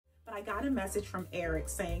I got a message from Eric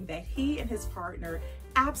saying that he and his partner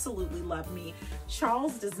absolutely love me.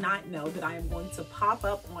 Charles does not know that I am going to pop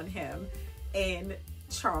up on him in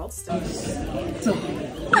Charleston.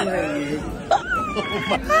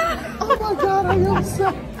 Oh my God, I am so...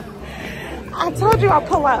 I told you I'll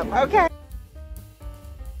pull up, okay?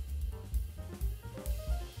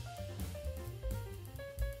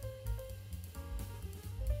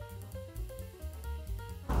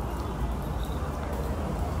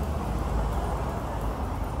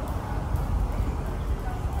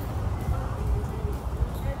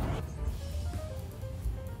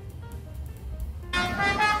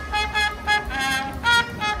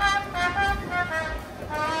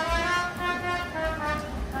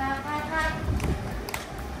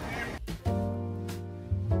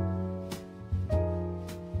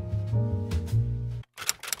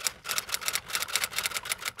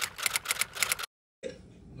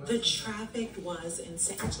 The traffic was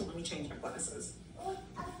insane. Actually, let me change my glasses.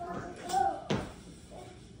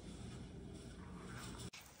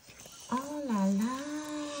 Oh la la.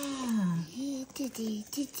 Look at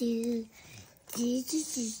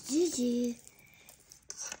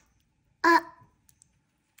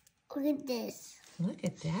this. Look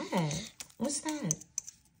at that. What's that?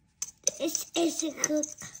 It's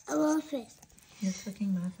a muffin. You're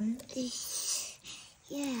cooking muffins?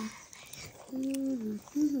 Yeah.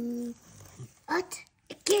 What?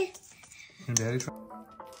 Again? And Daddy. So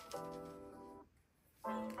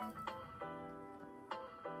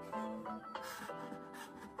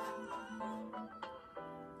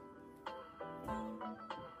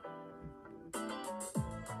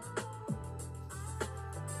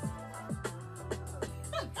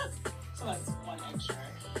that's one extra.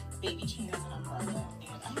 Baby chicken and umbrella. And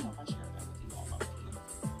I don't know if I shared that with you all already.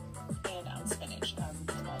 And spinach. I'm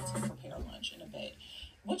about to prepare lunch in a bit,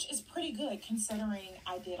 which is pretty good considering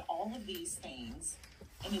I did all of these things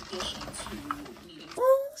in addition to needing.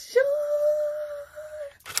 Bonjour.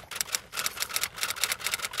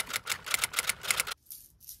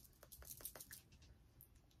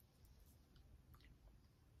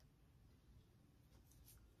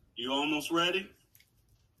 You almost ready?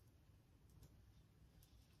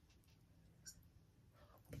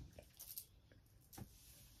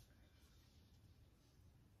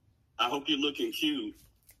 I hope you're looking cute.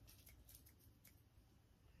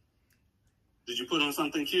 Did you put on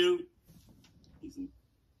something cute?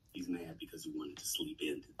 He's mad because he wanted to sleep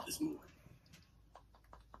in this morning.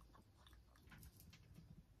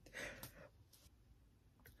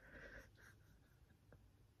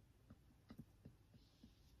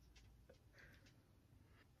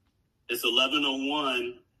 It's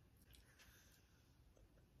 11:01.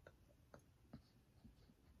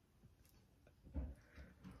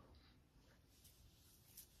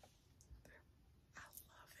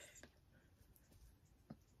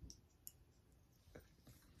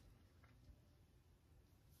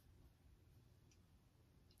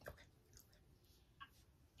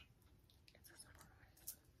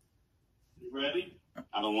 Ready?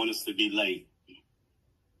 I don't want us to be late.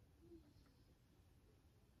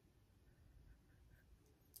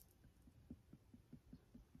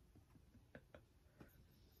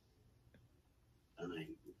 All right.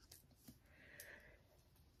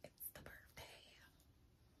 It's the birthday.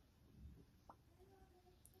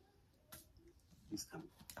 He's coming.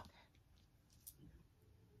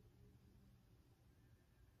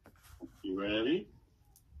 You ready?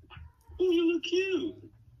 Oh, you look cute.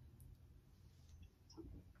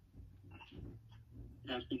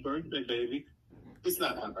 Happy birthday, baby. It's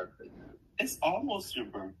not my birthday. It's almost your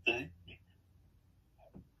birthday.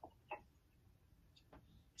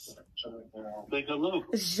 Say hello.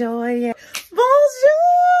 Joy. Bonjour.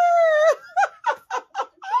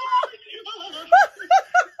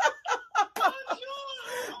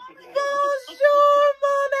 Bonjour,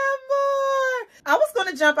 mon amour. I was going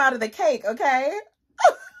to jump out of the cake, okay?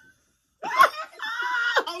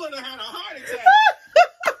 I would have had a heart attack.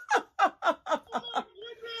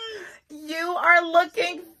 You are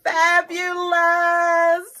looking fabulous.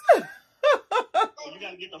 You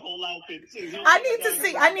gotta get the whole outfit too. I need to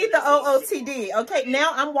see. I need the OOTD. Okay,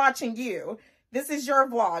 now I'm watching you. This is your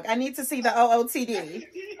vlog. I need to see the OOTD.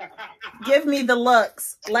 Give me the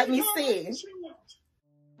looks. Let me see.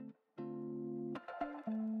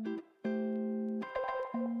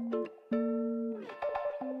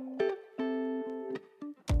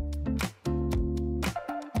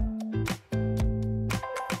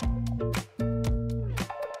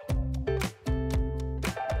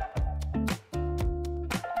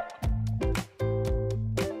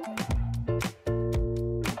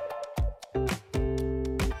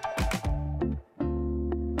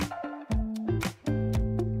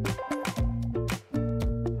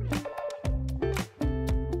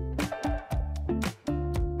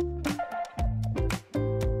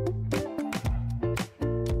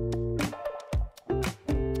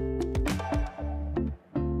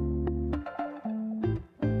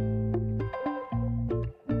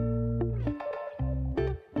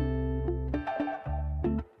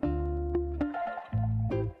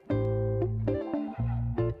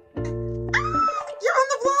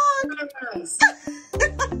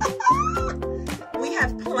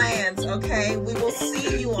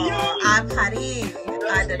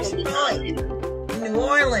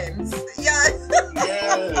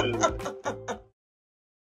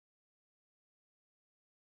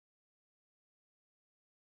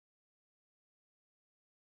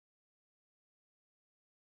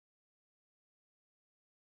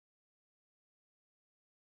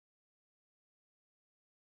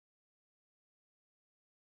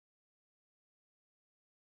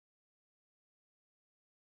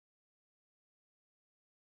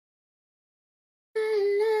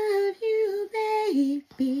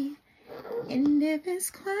 baby. And if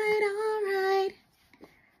it's quite alright,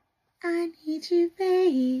 I need you,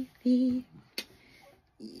 baby.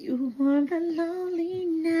 You want the lonely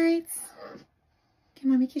nights.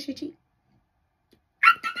 Can mommy kiss your cheek?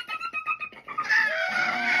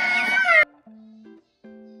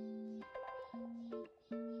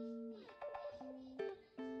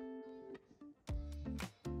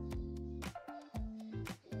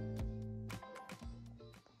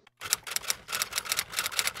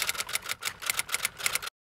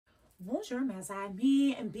 Bonjour, mes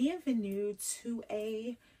amis, and bienvenue to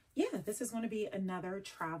this is going to be another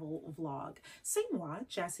travel vlog. C'est moi,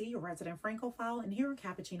 Jessie, your resident Francophile, and here on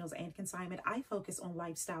Cappuccinos and Consignment, I focus on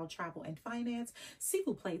lifestyle, travel, and finance. S'il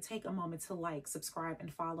vous plaît, take a moment to like, subscribe,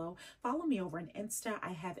 and follow. Follow me over on Insta.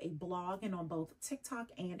 I have a blog, and on both TikTok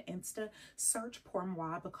and Insta, search pour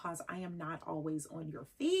moi because I am not always on your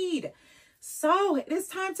feed. So it is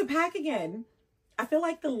time to pack again. I feel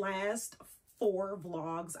like the last 4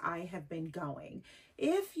 vlogs I have been going.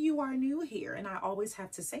 If you are new here, and I always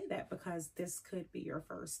have to say that because this could be your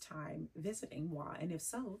first time visiting moi, and if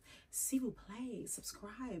so, s'il vous plaît,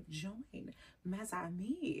 subscribe, join, mes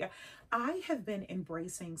amis. I have been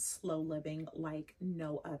embracing slow living like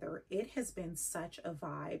no other. It has been such a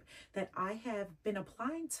vibe that I have been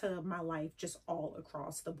applying to my life just all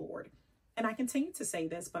across the board. And I continue to say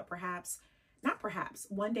this, but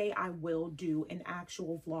one day I will do an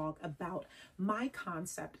actual vlog about my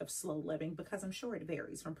concept of slow living because I'm sure it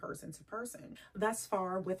varies from person to person. Thus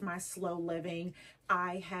far with my slow living,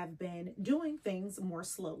 I have been doing things more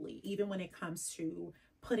slowly, even when it comes to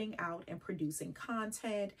putting out and producing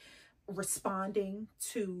content, responding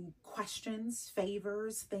to questions,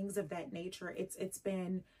 favors, things of that nature. It's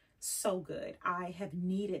been so good. I have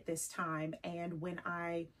needed this time, and when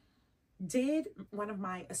I did one of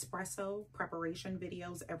my espresso preparation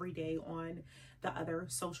videos every day on the other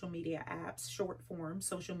social media apps, short form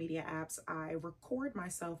social media apps, I record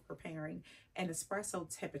myself preparing an espresso,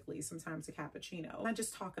 typically sometimes a cappuccino. I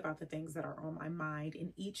just talk about the things that are on my mind,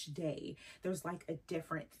 and each day there's like a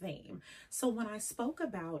different theme. So when I spoke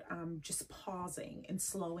about just pausing and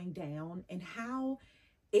slowing down and how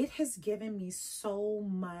it has given me so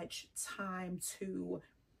much time to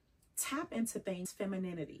tap into things,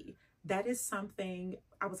 femininity, that is something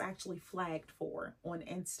I was actually flagged for on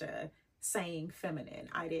Insta, saying feminine.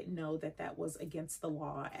 I didn't know that that was against the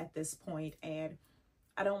law at this point, and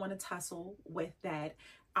I don't want to tussle with that.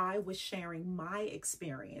 I was sharing my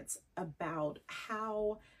experience about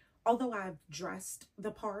how, although I've dressed the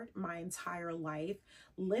part my entire life,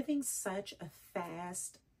 living such a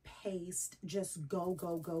fast-paced, just go,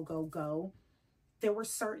 go, go, go, go, there were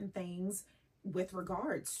certain things with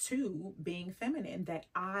regards to being feminine that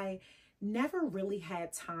I never really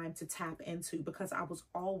had time to tap into because I was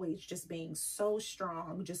always just being so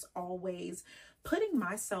strong, just always putting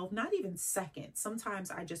myself not even second.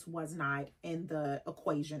 Sometimes I just was not in the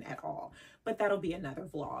equation at all, but that'll be another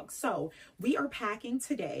vlog. So we are packing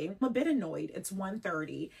today. I'm a bit annoyed. It's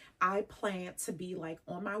 1:30. I plan to be like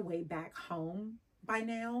on my way back home by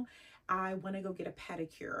now. I want to go get a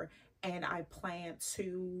pedicure, and I plan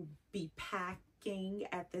to be packing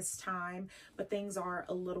at this time, but things are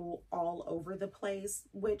a little all over the place,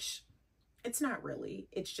 which it's not really.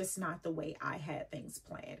 It's just not the way I had things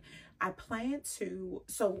planned. I plan to,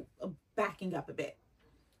 backing up a bit,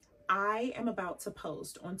 I am about to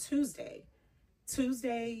post on Tuesday,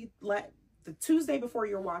 the Tuesday before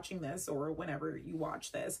you're watching this or whenever you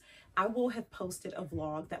watch this, I will have posted a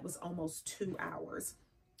vlog that was almost 2 hours.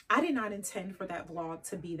 I did not intend for that vlog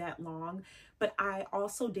to be that long, but I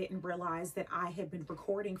also didn't realize that I had been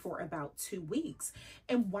recording for about 2 weeks.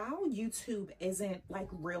 And while YouTube isn't like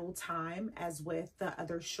real time as with the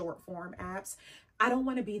other short form apps, I don't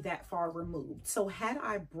want to be that far removed. So had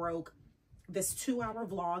I broke this 2-hour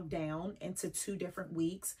vlog down into 2 different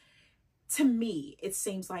weeks, to me, it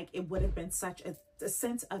seems like it would have been such a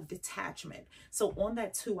sense of detachment. So on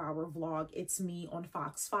that 2-hour vlog, it's me on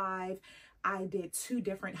Fox 5. I did 2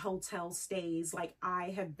 different hotel stays. Like, I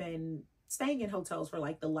have been staying in hotels for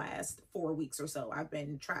like the last 4 weeks or so. I've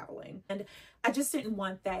been traveling, and I just didn't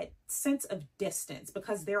want that sense of distance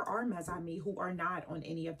because there are mes amis who are not on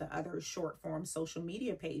any of the other short form social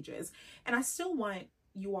media pages, and I still want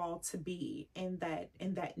you all to be in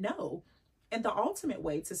that know. And And the ultimate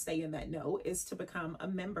way to stay in that know is to become a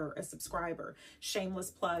member, a subscriber.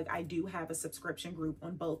 Shameless plug, I do have a subscription group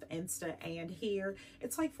on both Insta and here.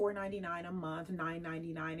 It's like $4.99 a month,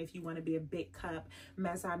 $9.99 if you want to be a big cup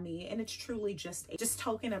madame. And it's truly just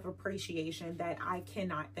token of appreciation that I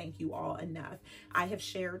cannot thank you all enough. I have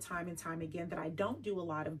shared time and time again that I don't do a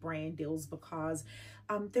lot of brand deals because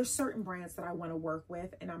there's certain brands that I want to work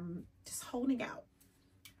with and I'm just holding out,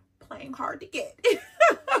 playing hard to get.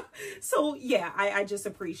 So yeah, I just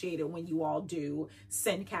appreciate it when you all do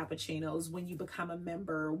send cappuccinos, when you become a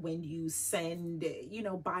member, when you send, you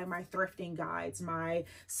know, buy my thrifting guides, my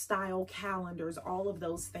style calendars, all of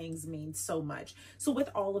those things mean so much. So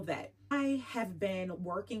with all of that, I have been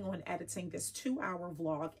working on editing this 2-hour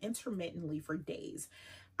vlog intermittently for days.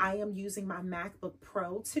 I am using my MacBook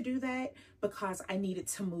Pro to do that because I needed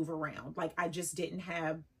to move around. Like I just didn't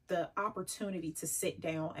have the opportunity to sit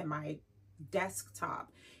down at my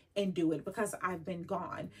desktop and do it because I've been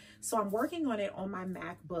gone. So I'm working on it on my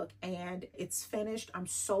MacBook and it's finished. I'm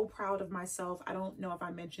so proud of myself. I don't know if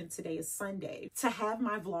I mentioned today is Sunday. To have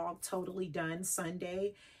my vlog totally done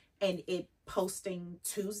Sunday and it posting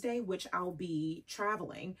Tuesday, which I'll be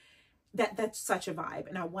traveling, that's such a vibe.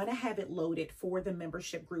 And I want to have it loaded for the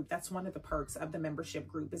membership group. That's one of the perks of the membership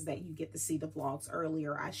group is that you get to see the vlogs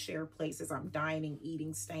earlier. I share places I'm dining,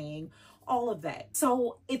 eating, staying, all of that.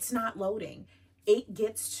 So it's not loading. It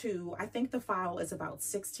gets to, I think the file is about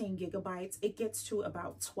 16 gigabytes. It gets to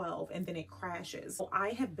about 12 and then it crashes. So I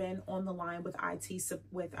have been on the line with Apple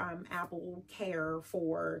Care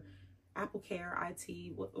IT,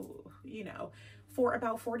 you know, for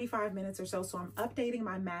about 45 minutes or so. So I'm updating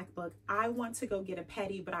my MacBook. I want to go get a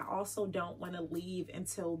pedi, but I also don't want to leave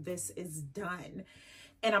until this is done.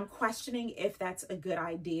 And I'm questioning if that's a good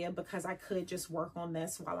idea because I could just work on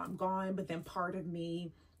this while I'm gone. But then part of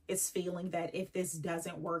me is feeling that if this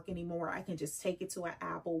doesn't work anymore, I can just take it to an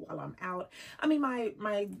Apple while I'm out. I mean,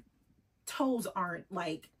 my toes aren't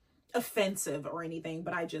like offensive or anything,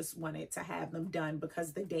 but I just wanted to have them done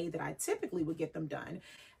because the day that I typically would get them done,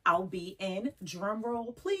 I'll be in, drum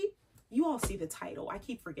roll please, you all see the title, I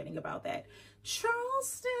keep forgetting about that,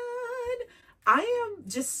 Charleston. I am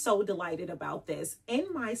just so delighted about this. In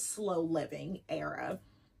my slow living era,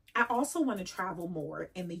 I also want to travel more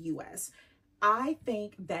in the US. I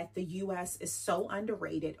think that the US is so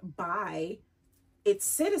underrated by its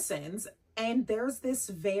citizens, and there's this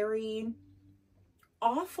very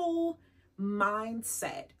awful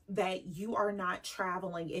mindset that you are not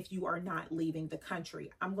traveling if you are not leaving the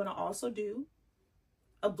country. I'm going to also do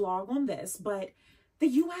a blog on this, but the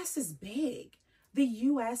US is big. The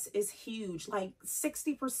US is huge. Like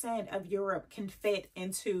 60% of Europe can fit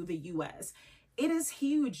into the US. It is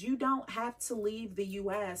huge. You don't have to leave the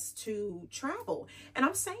US to travel. And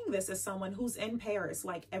I'm saying this as someone who's in Paris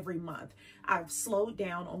like every month. I've slowed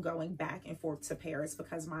down on going back and forth to Paris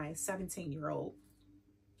because my 17-year-old,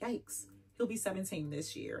 yikes, he'll be 17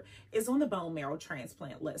 this year, is on the bone marrow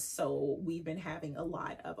transplant list. So we've been having a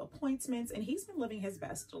lot of appointments and he's been living his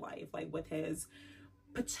best life, like with his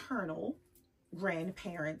paternal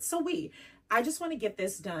grandparents. So I just want to get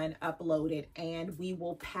this done, uploaded, and we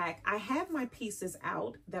will pack. I have my pieces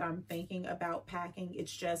out that I'm thinking about packing.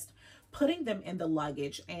 It's just putting them in the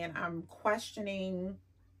luggage, and I'm questioning.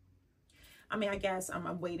 I mean, I guess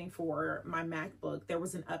I'm waiting for my MacBook. There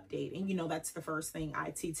was an update, and you know that's the first thing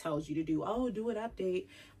IT tells you to do. Oh, do an update.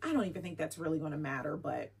 I don't even think that's really going to matter,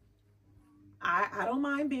 but I don't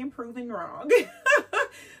mind being proven wrong.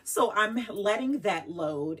 So I'm letting that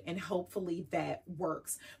load and hopefully that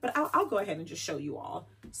works. But I'll go ahead and just show you all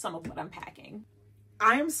some of what I'm packing.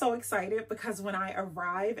 I am so excited because when I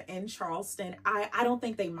arrive in Charleston, I don't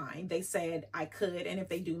think they mind. They said I could, and if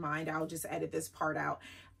they do mind, I'll just edit this part out.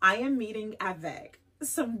 I am meeting avec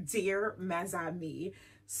some dear mes amis.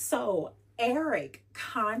 So Eric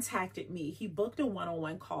contacted me. He booked a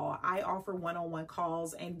one-on-one call. I offer one-on-one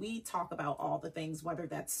calls and we talk about all the things, whether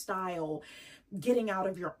that's style, getting out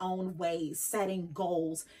of your own way, setting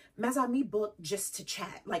goals. Mes amis booked just to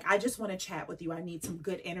chat. Like, I just want to chat with you. I need some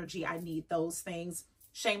good energy. I need those things.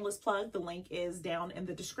 Shameless plug, the link is down in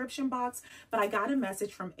the description box. But I got a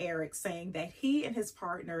message from Eric saying that he and his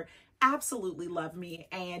partner absolutely love me.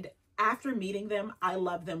 And after meeting them, I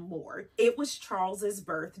love them more. It was Charles's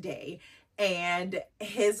birthday and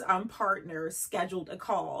his partner scheduled a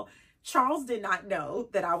call. Charles did not know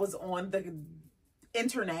that I was on the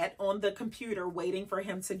internet, on the computer, waiting for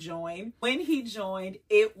him to join. When he joined,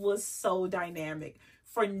 it was so dynamic.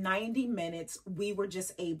 For 90 minutes, we were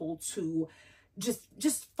just able to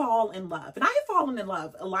just fall in love. And I have fallen in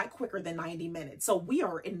love a lot quicker than 90 minutes. So we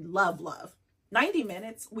are in love. 90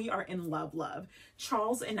 minutes, we are in love.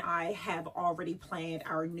 Charles and I have already planned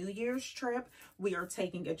our New Year's trip. We are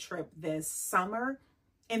taking a trip this summer,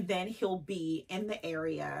 and then he'll be in the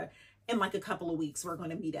area in like a couple of weeks. We're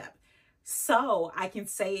going to meet up. So I can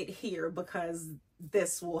say it here because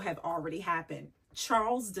this will have already happened.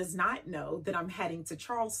 Charles does not know that I'm heading to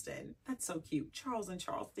Charleston. That's so cute. Charles and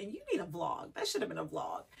Charleston. You need a vlog. That should have been a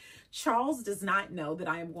vlog. Charles does not know that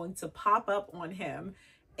I am going to pop up on him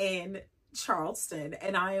in Charleston,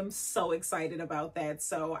 and I am so excited about that.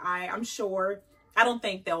 So I'm sure, I don't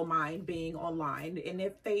think they'll mind being online, and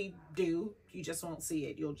if they do, you just won't see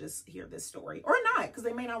it. You'll just hear this story, or not, because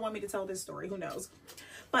they may not want me to tell this story. Who knows?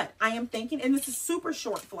 But I am thinking, and this is a super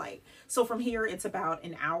short flight, so from here it's about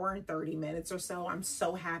an hour and 30 minutes or so. I'm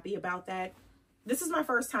so happy about that. This is my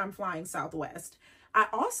first time flying Southwest. I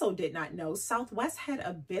also did not know Southwest had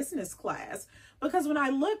a business class, because when I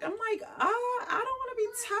looked, I'm like, I don't want to be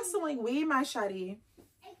tussling. Oui, my shawty.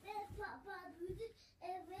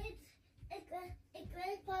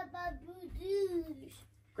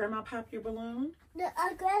 Grandma popped your balloon? No,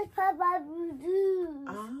 Grandpa Boo.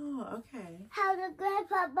 Oh, okay. How the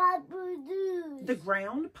Grandpa Boo. The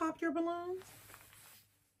ground popped your balloon?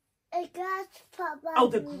 The grass Papa. Oh,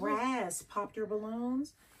 the grass popped your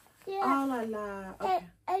balloons? Yeah. Oh, la la. Okay.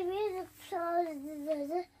 I really saw at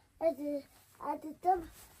the top.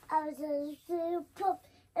 I was a pop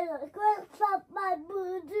and the grass pop my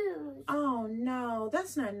Boo. Oh, no.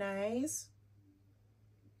 That's not nice.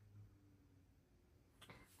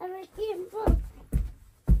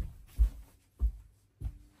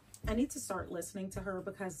 I need to start listening to her,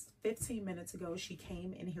 because 15 minutes ago she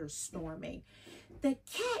came in here storming. The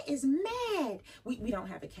cat is mad. We don't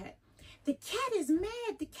have a cat. The cat is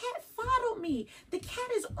mad. The cat followed me. The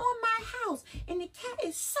cat is on my house, and the cat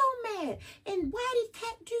is so mad. And why did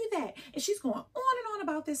cat do that? And she's going on and on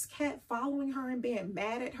about this cat following her and being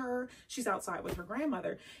mad at her. She's outside with her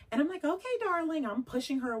grandmother. And I'm like, okay, darling. I'm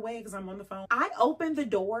pushing her away because I'm on the phone. I opened the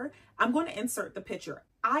door. I'm going to insert the picture.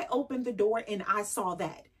 I opened the door and I saw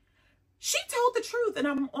that. She told the truth, and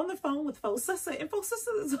I'm on the phone with Faux Sissa, and Faux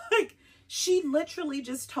Sissa is like, she literally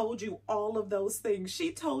just told you all of those things.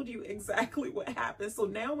 She told you exactly what happened. So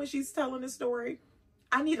now when she's telling the story,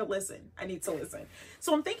 I need to listen. I need to listen.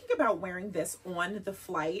 So I'm thinking about wearing this on the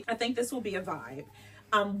flight. I think this will be a vibe.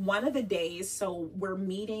 One of the days, so we're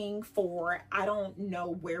meeting for, I don't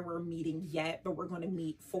know where we're meeting yet, but we're going to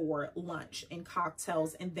meet for lunch and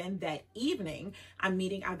cocktails. And then that evening, I'm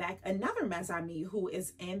meeting avec another Mazami who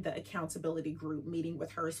is in the accountability group, meeting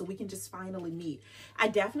with her so we can just finally meet. I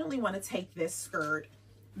definitely want to take this skirt,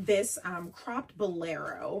 this cropped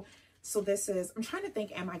bolero. So this is, I'm trying to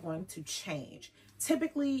think, am I going to change?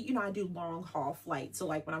 Typically, you know, I do long haul flights. So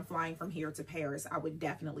like when I'm flying from here to Paris, I would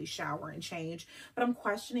definitely shower and change. But I'm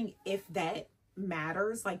questioning if that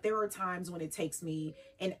matters. Like there are times when it takes me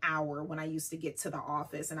an hour when I used to get to the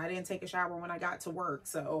office, and I didn't take a shower when I got to work.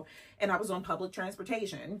 So, and I was on public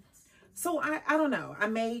transportation. So I don't know. I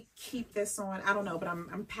may keep this on. I don't know, but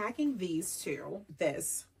I'm packing these two,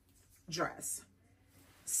 this dress.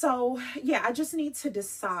 So yeah, I just need to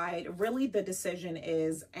decide. Really, the decision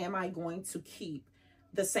is, am I going to keep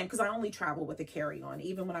the same? Because I only travel with a carry-on.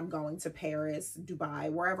 Even when I'm going to Paris, Dubai,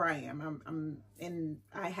 wherever I am,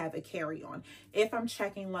 I have a carry-on. If I'm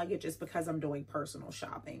checking luggage, it's because I'm doing personal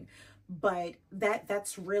shopping. But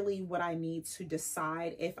that's really what I need to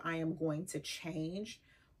decide, if I am going to change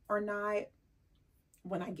or not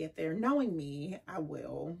when I get there. Knowing me, I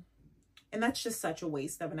will. And that's just such a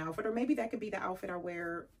waste of an outfit. Or maybe that could be the outfit I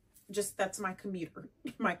wear. Just, that's my commuter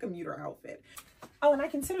outfit. Oh, and I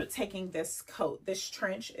considered taking this coat. This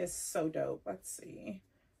trench is so dope. Let's see.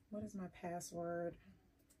 What is my password?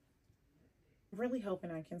 Really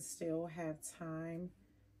hoping I can still have time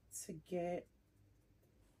to get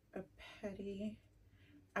a petty.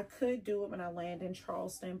 I could do it when I land in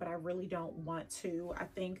Charleston, but I really don't want to. I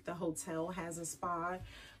think the hotel has a spa,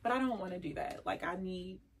 but I don't want to do that. Like I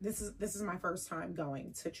need, this is my first time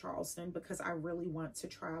going to Charleston because I really want to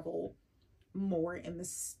travel more in the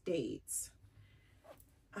States.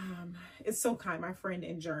 It's so kind. My friend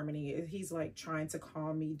in Germany, he's like trying to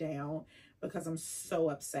calm me down because I'm so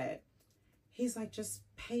upset. He's like, just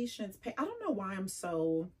patience. I don't know why I'm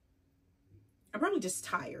probably just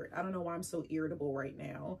tired. I don't know why I'm so irritable right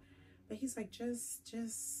now. But he's like,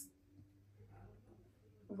 just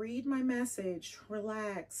read my message.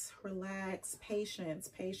 Relax, patience.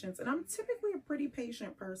 And I'm typically a pretty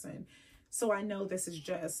patient person. So I know this is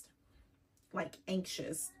just like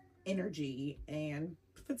anxious energy and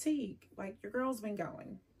fatigue. Like your girl's been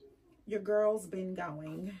going.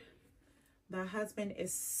 The husband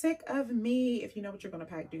is sick of me. If you know what you're going to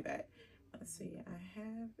pack, do that. Let's see, I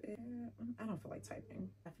have it. I don't feel like typing.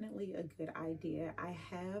 Definitely a good idea. I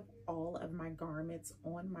have all of my garments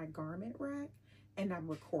on my garment rack and I'm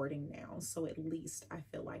recording now. So at least I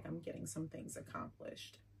feel like I'm getting some things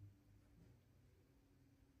accomplished.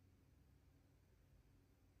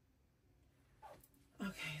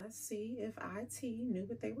 Okay, let's see if IT knew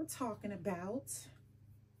what they were talking about.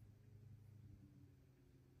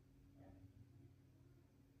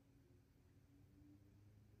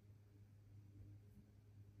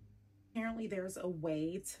 Apparently there's a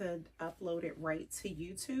way to upload it right to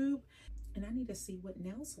YouTube, and I need to see what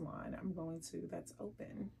nail salon I'm going to that's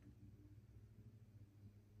open.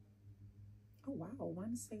 Oh wow,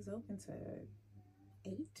 one stays open to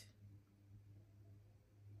 8.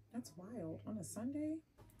 That's wild on a Sunday.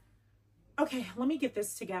 Okay, let me get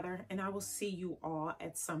this together and I will see you all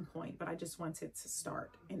at some point, but I just wanted to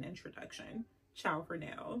start an introduction. Ciao for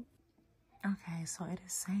now. Okay, so it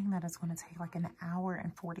is saying that it's going to take like an hour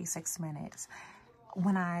and 46 minutes.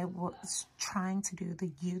 When I was trying to do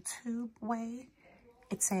the YouTube way,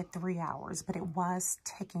 it said 3 hours, but it was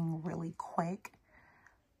ticking really quick.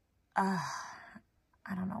 I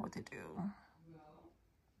don't know what to do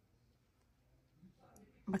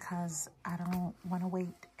because I don't want to wait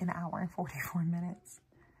an hour and 44 minutes.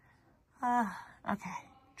 Okay,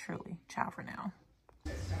 truly, ciao for now.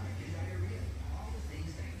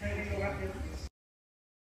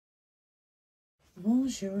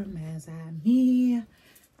 Bonjour, mes amis.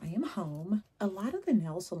 I am home. A lot of the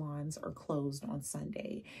nail salons are closed on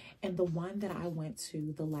Sunday. And the one that I went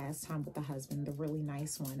to the last time with the husband, the really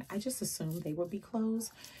nice one, I just assumed they would be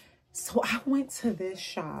closed. So I went to this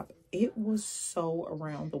shop. It was so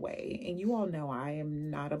around the way. And you all know I am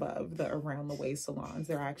not above the around the way salons.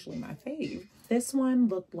 They're actually my fave. This one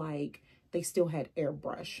looked like they still had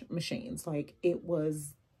airbrush machines. Like it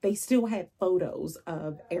was, they still had photos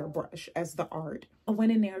of airbrush as the art. I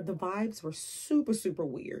went in there, the vibes were super, super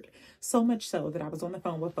weird. So much so that I was on the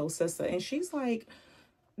phone with Bo's sister and she's like,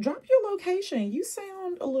 drop your location. You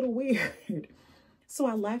sound a little weird. So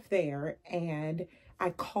I left there and I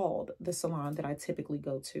called the salon that I typically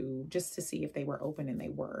go to just to see if they were open, and they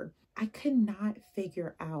were. I could not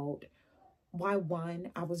figure out why, one,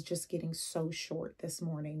 I was just getting so short this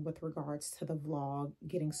morning with regards to the vlog,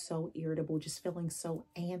 getting so irritable, just feeling so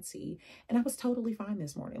antsy. And I was totally fine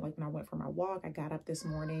this morning. Like when I went for my walk, I got up this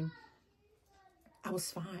morning, I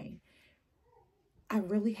was fine. I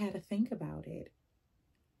really had to think about it.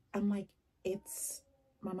 I'm like, it's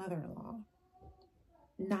my mother-in-law.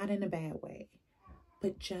 Not in a bad way.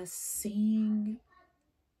 But just seeing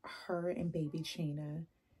her and baby Chena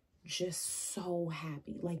just so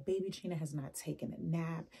happy. Like baby Chena has not taken a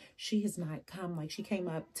nap. She has not come. Like she came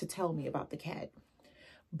up to tell me about the cat,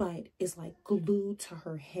 but it's like glued to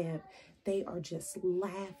her hip. They are just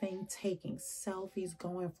laughing, taking selfies,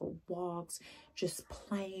 going for walks, just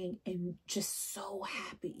playing and just so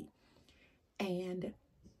happy. And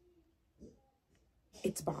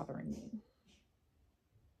it's bothering me.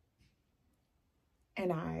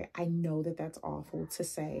 And I know that that's awful to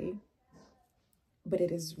say, but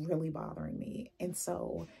it is really bothering me. And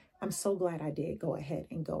so I'm so glad I did go ahead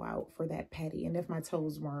and go out for that petty. And if my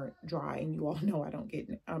toes weren't dry, and you all know I don't get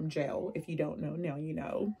gel. If you don't know, now you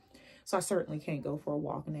know. So I certainly can't go for a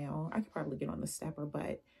walk now. I could probably get on the stepper,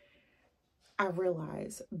 but I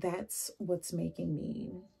realize that's what's making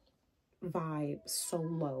me vibe so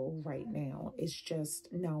low right now. It's just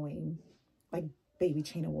knowing like baby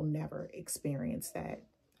Chena will never experience that.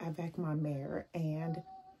 I vac my mare and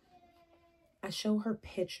I show her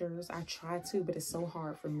pictures. I try to, but it's so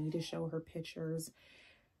hard for me to show her pictures.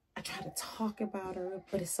 I try to talk about her,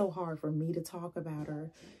 but it's so hard for me to talk about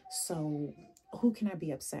her. So who can I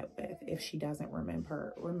be upset with if she doesn't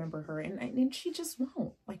remember her? And she just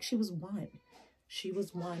won't. Like she was one. She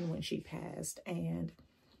was one when she passed. And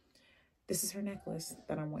this is her necklace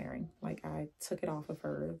that I'm wearing. Like I took it off of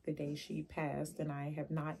her the day she passed and I have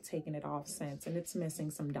not taken it off since, and it's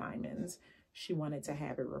missing some diamonds. She wanted to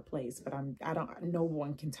have it replaced, but no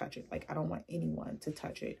one can touch it. Like I don't want anyone to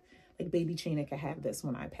touch it. Like baby Chena could have this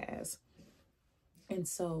when I pass. And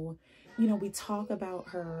so, you know, we talk about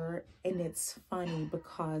her and it's funny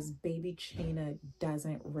because baby Chena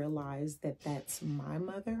doesn't realize that that's my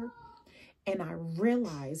mother. And I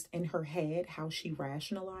realized in her head how she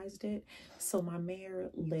rationalized it. So my mare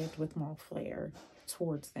lived with Montflair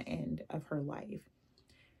towards the end of her life.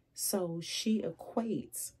 So she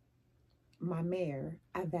equates my mare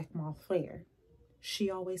avec Montflair. She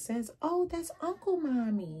always says, oh, that's Uncle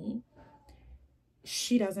Mommy.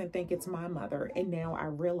 She doesn't think it's my mother. And now I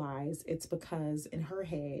realize it's because in her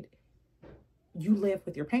head, you live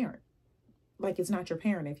with your parent. like, it's not your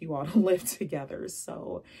parent if you all don't live together.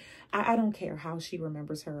 So I don't care how she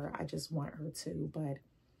remembers her. I just want her to. But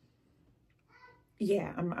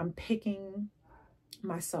yeah, I'm picking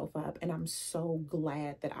myself up, and I'm so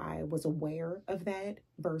glad that I was aware of that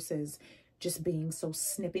versus just being so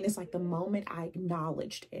snippy. It's like the moment I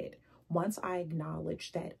acknowledged it, once I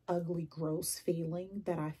acknowledged that ugly, gross feeling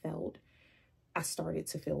that I felt, I started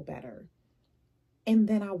to feel better. And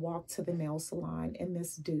then I walked to the nail salon, and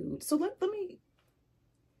this dude, so let me,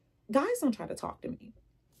 guys don't try to talk to me.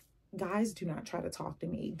 Guys do not try to talk to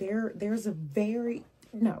me.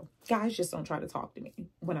 No, guys just don't try to talk to me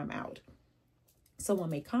when I'm out.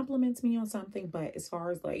 Someone may compliment me on something, but as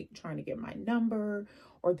far as like trying to get my number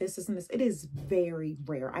or this and this, it is very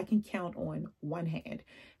rare. I can count on one hand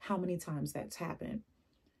how many times that's happened.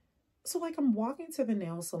 So like, I'm walking to the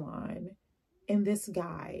nail salon, and this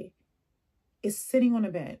guy is sitting on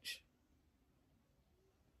a bench.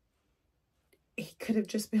 He could have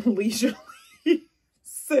just been leisurely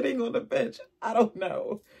sitting on a bench. I don't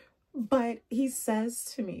know. But he says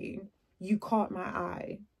to me, "You caught my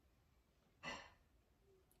eye."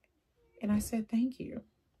 And I said, "Thank you."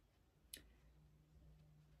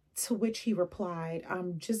 To which he replied,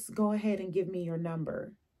 "Just go ahead and give me your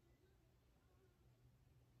number."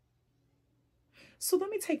 So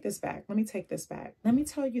let me take this back. Let me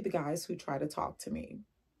tell you the guys who try to talk to me.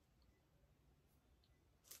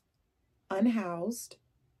 Unhoused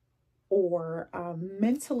or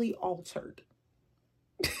mentally altered.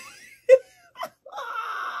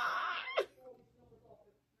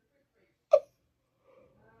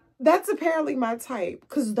 That's apparently my type,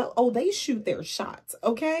 because they shoot their shots,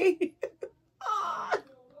 okay? I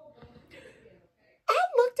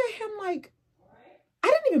looked at him like, I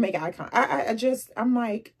didn't even make eye contact. I'm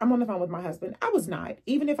like, I'm on the phone with my husband. I was not.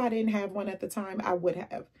 Even if I didn't have one at the time, I would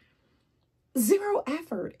have. Zero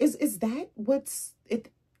effort. Is that what's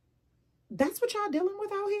it? That's what y'all dealing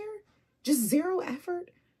with out here? Just zero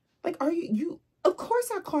effort? Like, are you, of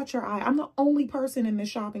course I caught your eye. I'm the only person in the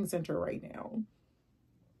shopping center right now.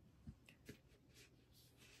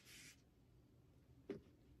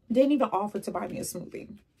 Didn't even offer to buy me a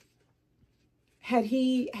smoothie. Had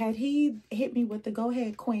he hit me with the, "Go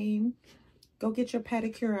ahead, queen, go get your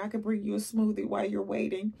pedicure, I could bring you a smoothie while you're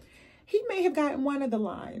waiting," he may have gotten one of the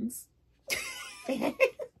lines.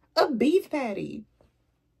 A beef patty.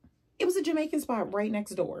 It was a Jamaican spot right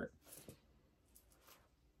next door.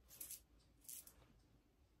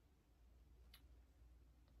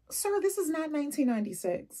 Sir, this is not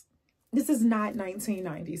 1996. This is not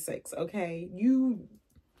 1996, okay?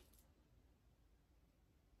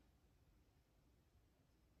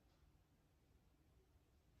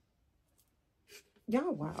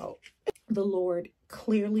 Y'all, wow. The Lord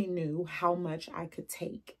clearly knew how much I could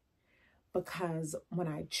take, because when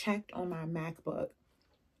I checked on my MacBook,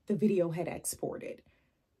 the video had exported.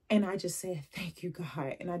 And I just said, "Thank you,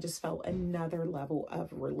 God." And I just felt another level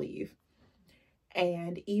of relief.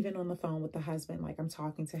 And even on the phone with the husband, like, I'm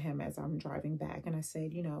talking to him as I'm driving back, and I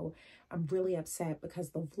said, "I'm really upset because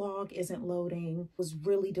the vlog isn't loading." Was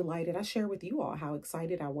really delighted. I shared with you all how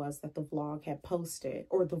excited I was that the vlog had posted,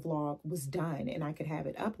 or the vlog was done and I could have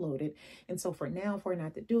it uploaded. And so for it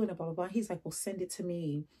not to do it, and blah, blah, blah, he's like, "Well, send it to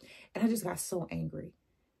me." And I just got so angry.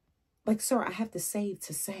 Like, "Sir, I have to save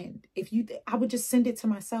to send. I would just send it to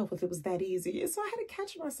myself if it was that easy." And so I had to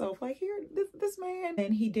catch myself, like, here, this man.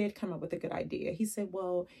 And he did come up with a good idea. He said,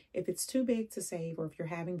 "Well, if it's too big to save, or if you're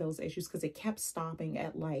having those issues," because it kept stopping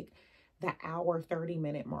at like the hour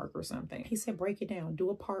 30-minute mark or something. He said, "Break it down, do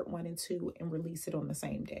a part 1 and 2 and release it on the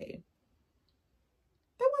same day."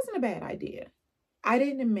 That wasn't a bad idea. I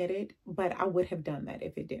didn't admit it, but I would have done that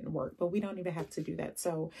if it didn't work. But we don't even have to do that.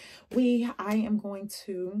 So I am going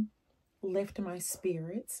to lift my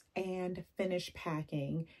spirits and finish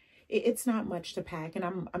packing. It's not much to pack, and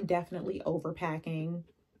I'm definitely overpacking,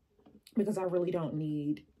 because I really don't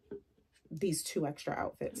need these 2 extra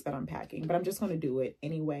outfits that I'm packing. But I'm just going to do it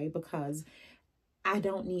anyway, because I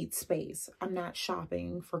don't need space. I'm not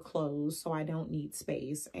shopping for clothes, so I don't need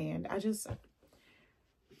space. And I just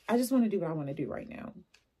want to do what I want to do right now.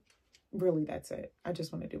 Really, that's it. I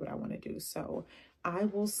just want to do what I want to do. So I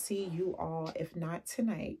will see you all, if not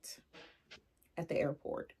tonight, at the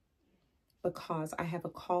airport, because I have a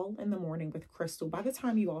call in the morning with Crystal. By the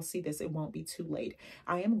time you all see this, it won't be too late.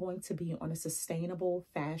 I am going to be on a sustainable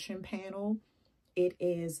fashion panel. It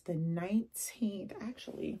is the 19th,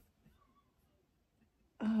 actually.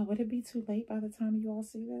 Would it be too late by the time you all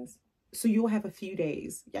see this? So you'll have a few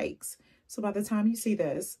days. Yikes. So by the time you see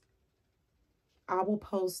this, I will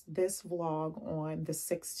post this vlog on the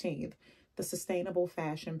 16th. The The sustainable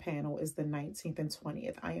fashion panel is the 19th and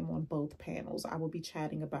 20th. I am on both panels. I will be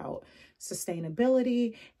chatting about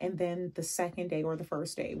sustainability, and then the second day or the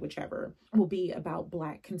first day, whichever, will be about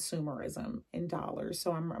Black consumerism in dollars.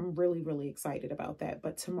 So I'm really, really excited about that.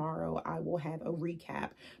 But tomorrow I will have a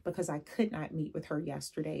recap because I could not meet with her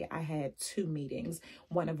yesterday. I had 2 meetings,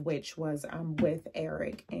 one of which was with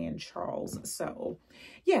Eric and Charles. So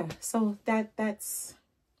yeah, so that's,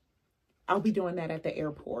 I'll be doing that at the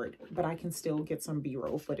airport, but I can still get some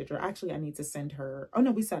B-roll footage. Or actually, I need to send her. Oh,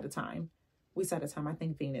 no, we set a time. We set a time. I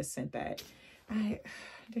think Venus sent that.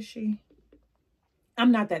 Did she?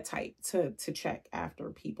 I'm not that type to check after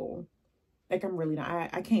people. Like, I'm really not.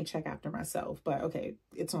 I can't check after myself, but okay,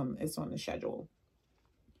 it's on the schedule.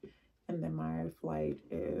 And then my flight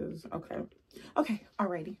is, okay. Okay,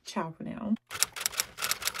 alrighty. Ciao for now.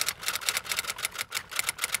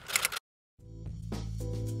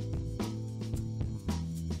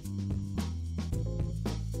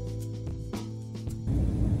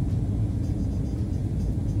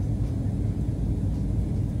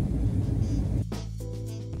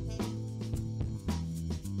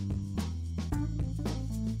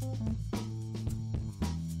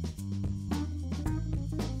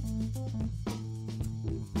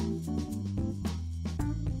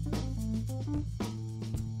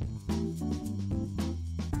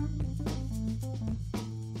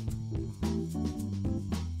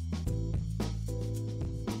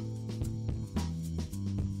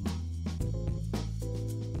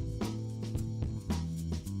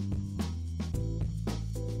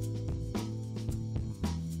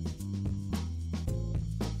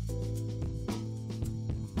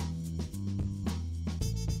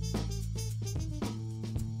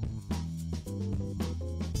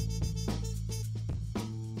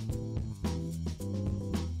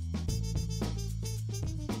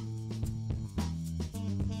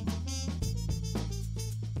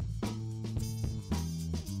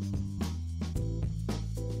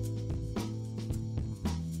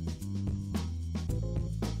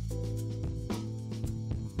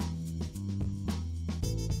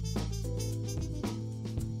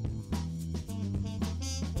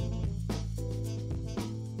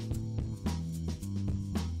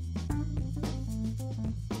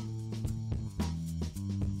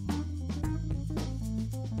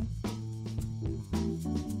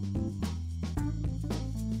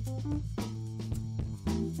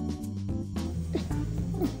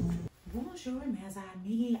 Bonjour, mes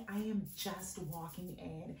amis. I am just walking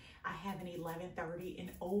in. I have an 11:30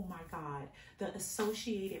 and oh my God, the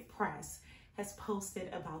Associated Press has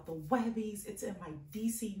posted about the Webbies. It's in like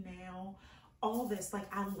DC now. All this, like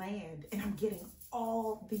I land and I'm getting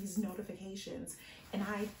all these notifications and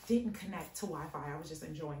I didn't connect to Wi-Fi. I was just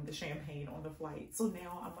enjoying the champagne on the flight. So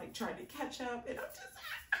now I'm like trying to catch up and I'm just,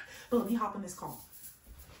 but let me hop on this call.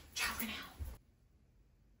 Ciao for now.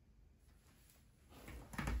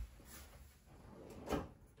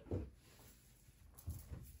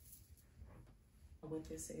 What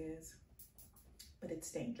this is, but it's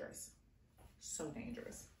dangerous. So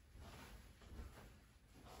dangerous.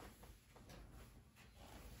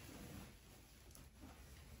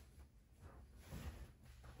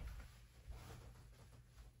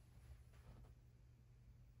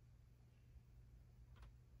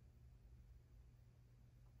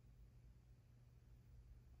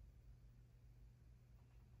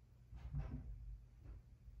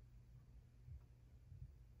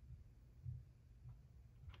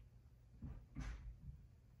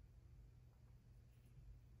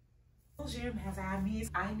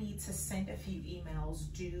 I need to send a few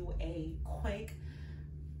emails, do a quick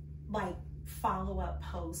like follow-up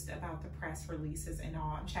post about the press releases and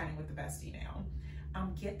all. I'm chatting with the bestie now.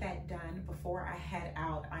 Get that done before I head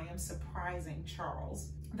out. I am surprising Charles,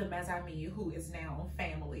 the mes ami, who is now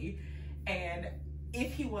family, and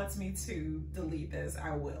if he wants me to delete this,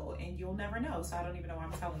 I will, and you'll never know. So I don't even know why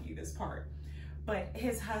I'm telling you this part. But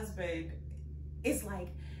his husband is like,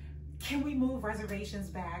 can we move reservations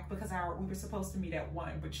back? Because we were supposed to meet at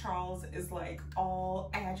 1, but Charles is like all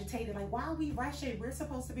agitated, like, why are we rushing? We're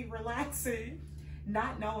supposed to be relaxing,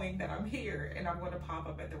 not knowing that I'm here and I'm going to pop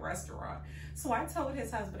up at the restaurant. So I told his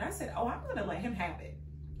husband, I said, oh, I'm going to let him have it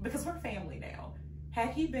because we're family now. Had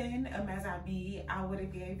he been a mes ami, I would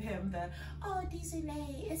have gave him the, oh,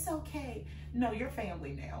 désolé, it's okay. No, you're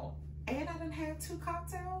family now. And I done had 2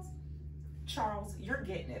 cocktails. Charles, you're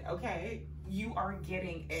getting it, okay? You are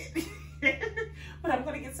getting it. But I'm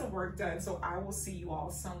gonna get some work done, so I will see you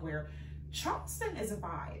all somewhere. Charleston is a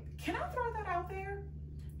vibe. Can I throw that out there?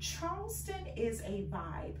 Charleston is a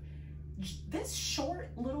vibe. This short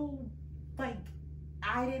little, like,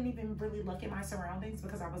 I didn't even really look at my surroundings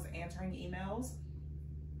because I was answering emails.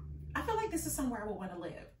 I feel like this is somewhere I would want to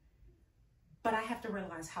live, but I have to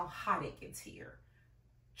realize how hot it gets here.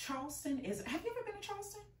 Charleston is, have you ever been to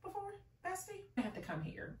Charleston before, bestie? I have to come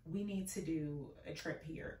here. We need to do a trip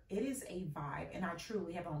here. It is a vibe, and I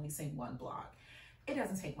truly have only seen one blog. It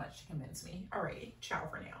doesn't take much to convince me. Alrighty, ciao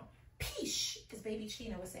for now. Peace, as baby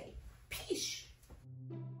Chino would say, peace.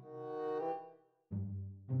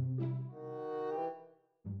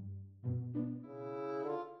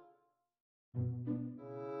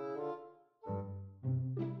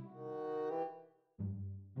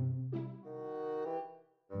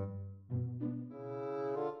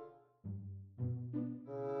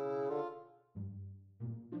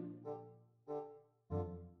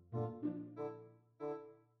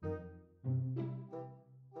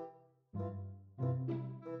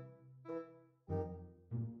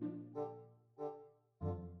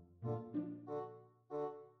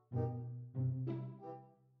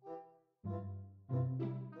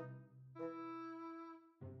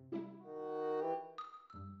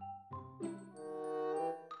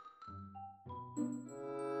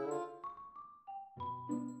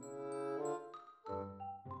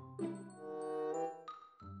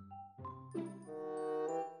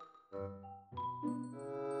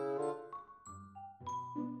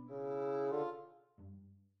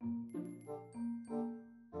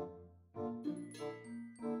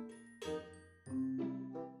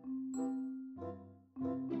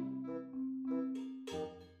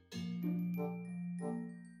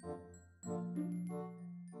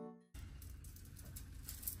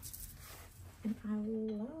 And I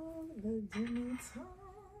love the dinner time.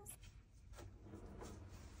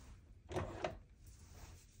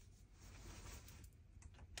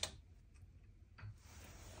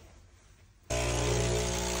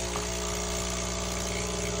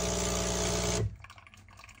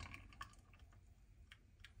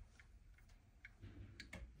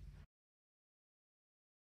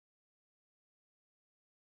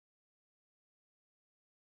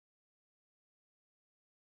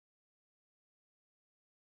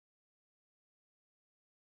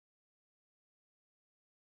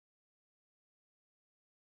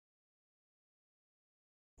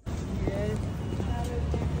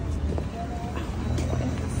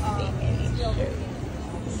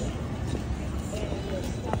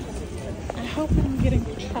 I hope I'm getting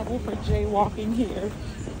in trouble for jaywalking here,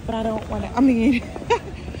 but I don't want to, I mean,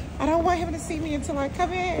 I don't want him to see me until I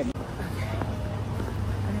come in.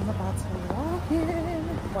 I'm about to walk in.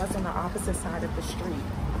 I was on the opposite side of the street,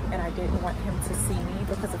 and I didn't want him to see me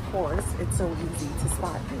because, of course, it's so easy to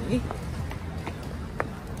spot me.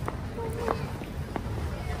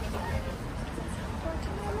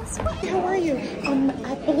 How are you?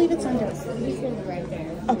 I believe it's under. He's right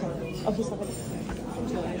there. Okay. Oh, he's over there.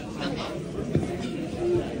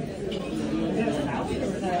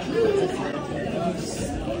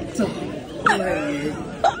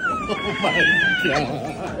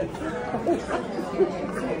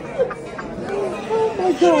 Oh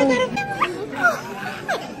my god.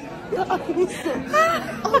 Oh my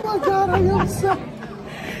god. Oh my god, I am so.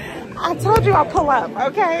 I told you I'll pull up,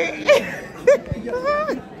 okay?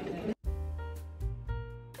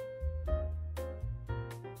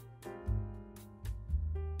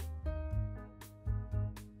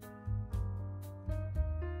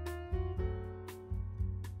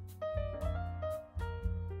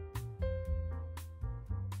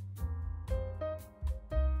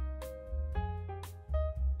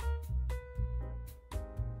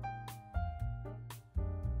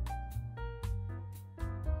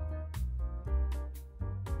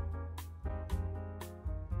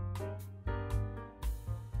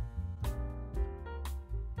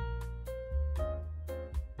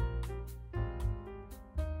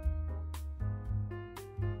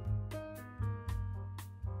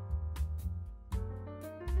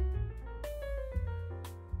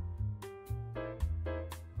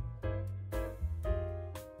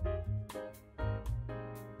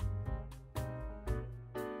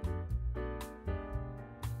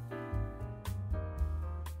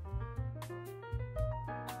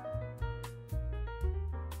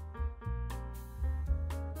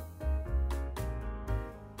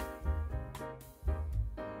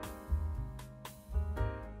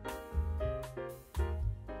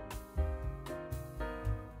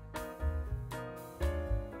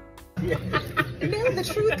 Yeah. Now the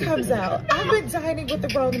truth comes out. I've been dining with the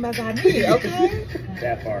wrong Mazani, okay?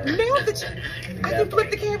 That part. Now the I can flip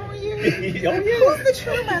the camera on you. Oh, yeah. Who's the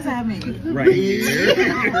true Mazani? Right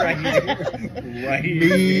here. Right here. Right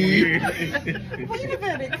here. Wait a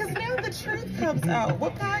minute, because now the truth comes out.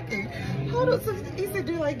 What packing? He said,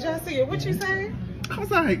 do like Jesse. And what you say? I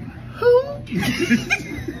was like, who?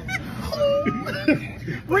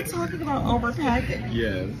 We're talking about overpacking.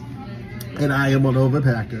 Yes. And I am an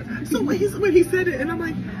overpacker. So when he said it, and I'm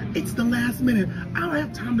like, it's the last minute. I don't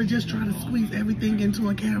have time to just try to squeeze everything into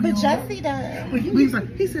a carry-on. But Jesse does. But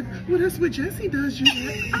he said, well, that's what Jesse does.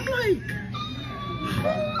 I'm like,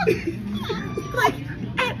 like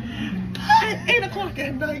at 8 o'clock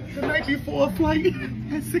at night, the night before a flight,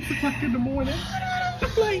 at 6 o'clock in the morning.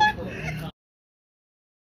 I'm like,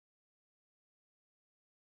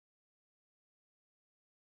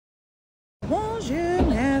 Bonjour,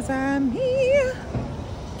 mes amis.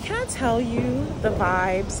 Can I tell you the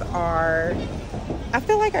vibes are, I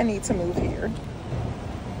feel like I need to move here.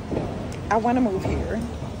 I want to move here.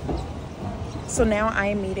 So now I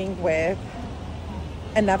am meeting with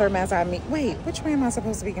another mes amis. Wait, which way am I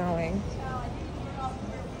supposed to be going?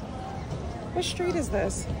 What street is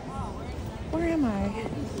this? Where am I?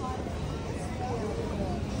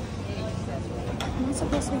 Am I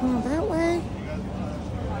supposed to be going that way?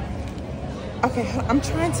 Okay, I'm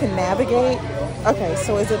trying to navigate. Okay,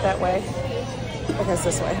 so is it that way? Okay, it's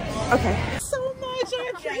this way. Okay. So much,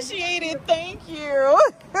 I appreciate it. Thank you.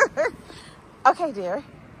 Okay, dear.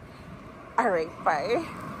 All right, bye.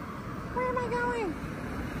 Where am I going?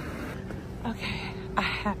 Okay, I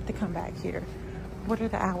have to come back here. What are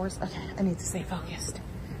the hours? Okay, I need to stay focused.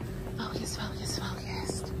 Focused.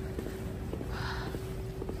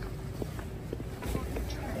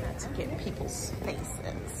 Try not to get people's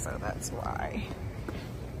faces, so that's why.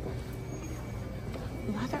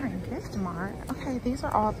 Leather and gift mart. Okay, these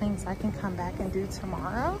are all things I can come back and do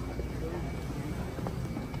tomorrow.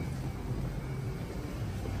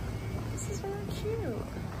 This is very cute.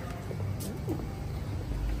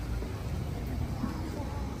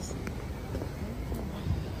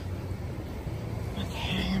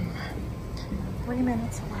 Okay, I'm 3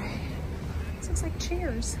 minutes away. This looks like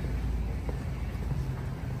Cheers.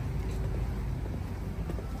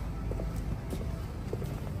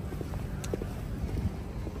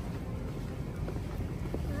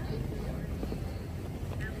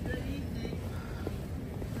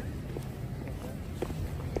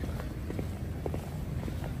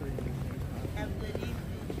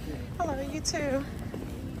 Hello, you too.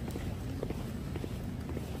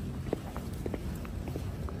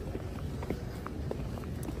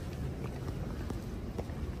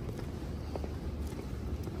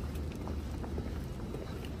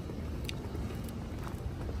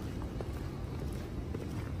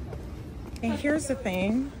 And here's the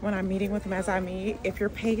thing, when I'm meeting with them as I meet, if your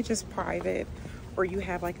page is private or you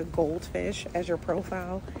have like a goldfish as your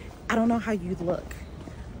profile, I don't know how you look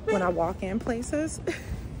when I walk in places.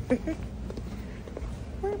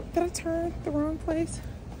 Where, did I turn the wrong place?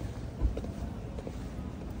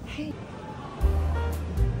 Hey.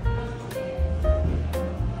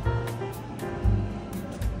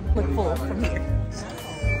 Look full from here.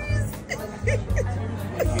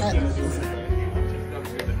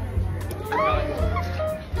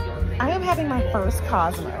 I am having my first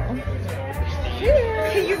Cosmo.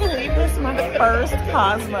 Can you believe this? My first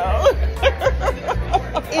Cosmo.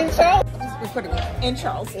 In Charleston. In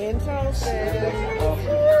Charleston. In Charleston.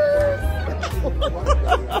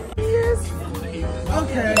 Yes.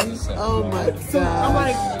 Okay. Oh my God. So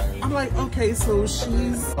I'm like, okay, so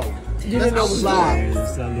she's. You didn't know it was live.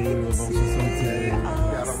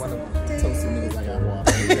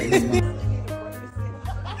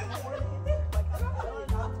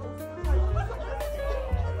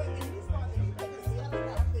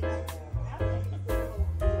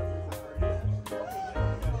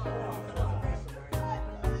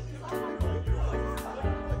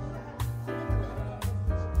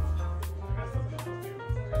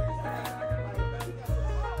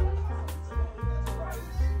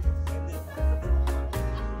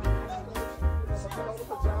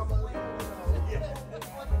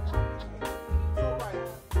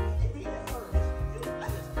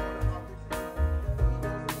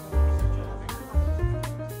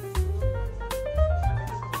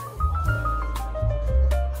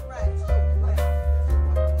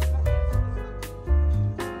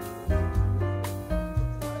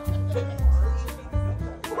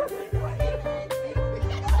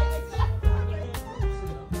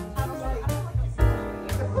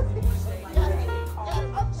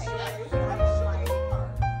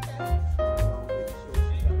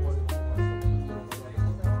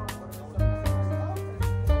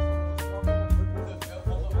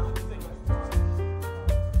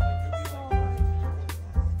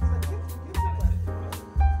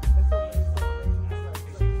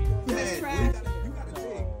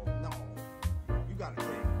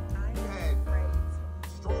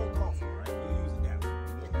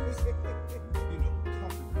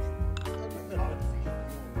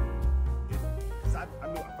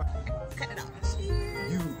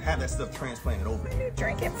 have that stuff transplanted over.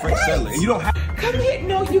 Drink it. French settler. And you don't have. Come here.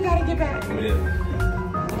 No, you gotta get back.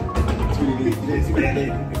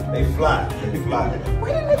 They fly. They fly.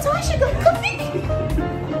 Where did Natasha go? Come here.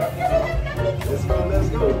 Let's go. Let's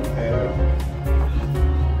go.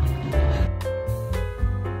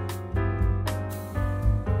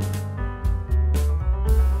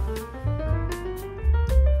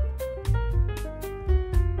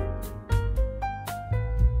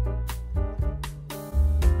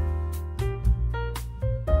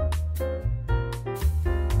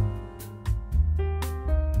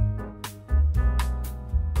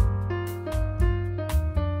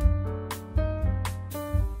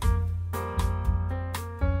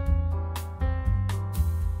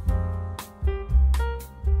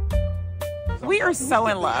 We are so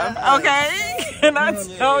in love, okay? Can I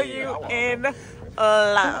tell you, in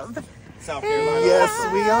love. South Carolina.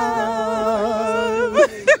 Yes, we are.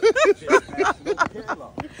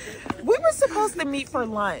 We were supposed to meet for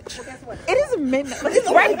lunch. It is midnight. It's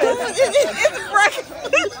breakfast. It's breakfast.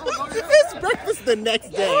 It's breakfast the next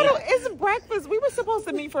day. No, it's breakfast. We were supposed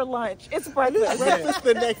to meet for lunch. It's breakfast. Breakfast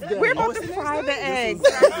the next day. We're about to fry the eggs.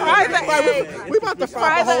 Fry the eggs. We're about to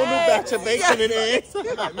fry a whole new batch of bacon and eggs.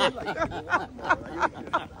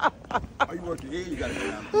 Are you working here? You gotta go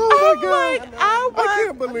down. Oh my God. I I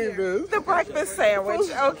can't believe this. the breakfast sandwich,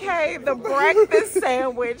 okay? The breakfast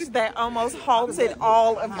sandwich that almost halted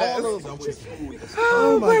all of this.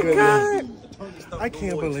 Oh my God. I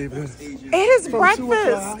can't believe this. It is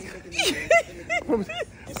breakfast.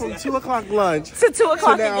 From 2 o'clock lunch To 2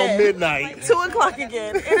 o'clock to now again. midnight. 2 o'clock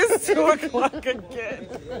again. It is 2 o'clock again.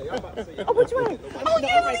 Oh, what you want? Oh,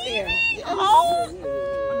 yeah, right there.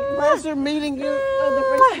 Oh. Pleasure meeting you on the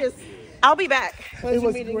first kiss. I'll be back. It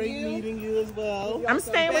was meeting great you. meeting you as well. I'm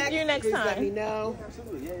staying with you next Please let me time. know.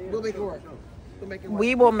 We'll make it work. We'll make it work.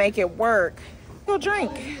 We will make it work. Go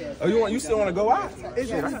drink. Oh, you still want to go out? Is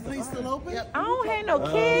your place still open? I don't have no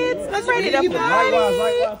kids. I'm ready to party.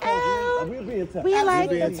 out. We'll be in touch. We like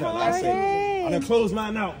be in the touch. party. I'm gonna close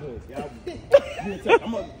mine out. I'm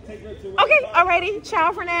gonna take her to Okay, alrighty.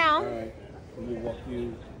 Ciao for now.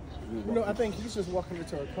 No, I think he's just walking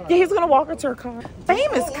into her car. Yeah, he's gonna walk her to her car.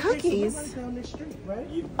 Famous cookies. Down this street, right?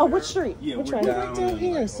 Oh, which street? Yeah, Which we're way? down. Down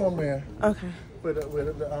here somewhere. Okay. With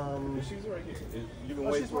the She's right here. You can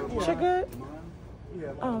wait for her. She good?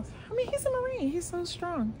 yeah. Oh, I mean, he's a Marine. He's so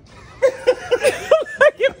strong.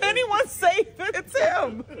 Like, if anyone's safe, it's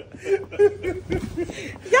him.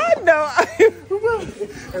 Y'all know.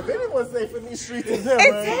 If anyone's safe in these streets, it's him.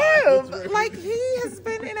 It's right? him. Like, he has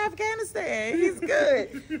been in Afghanistan. He's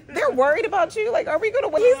good. They're worried about you. Like, are we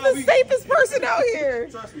gonna? He's the safest person out here.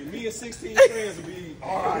 Trust me, me and 16 friends will be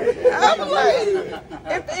all right. I'm like,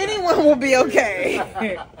 if anyone will be okay,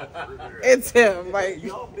 it's him. Like,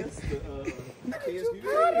 Y'all missed the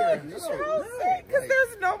because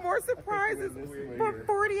there's no more surprises. For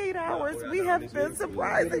 48 hours, we have been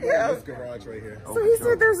surprising him. Garage right here. So he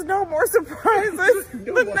said there's no more surprises.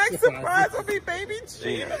 The next surprise will be baby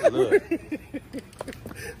G.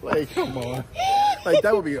 Like, come on. Like,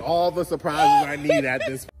 that would be all the surprises I need at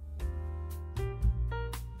this.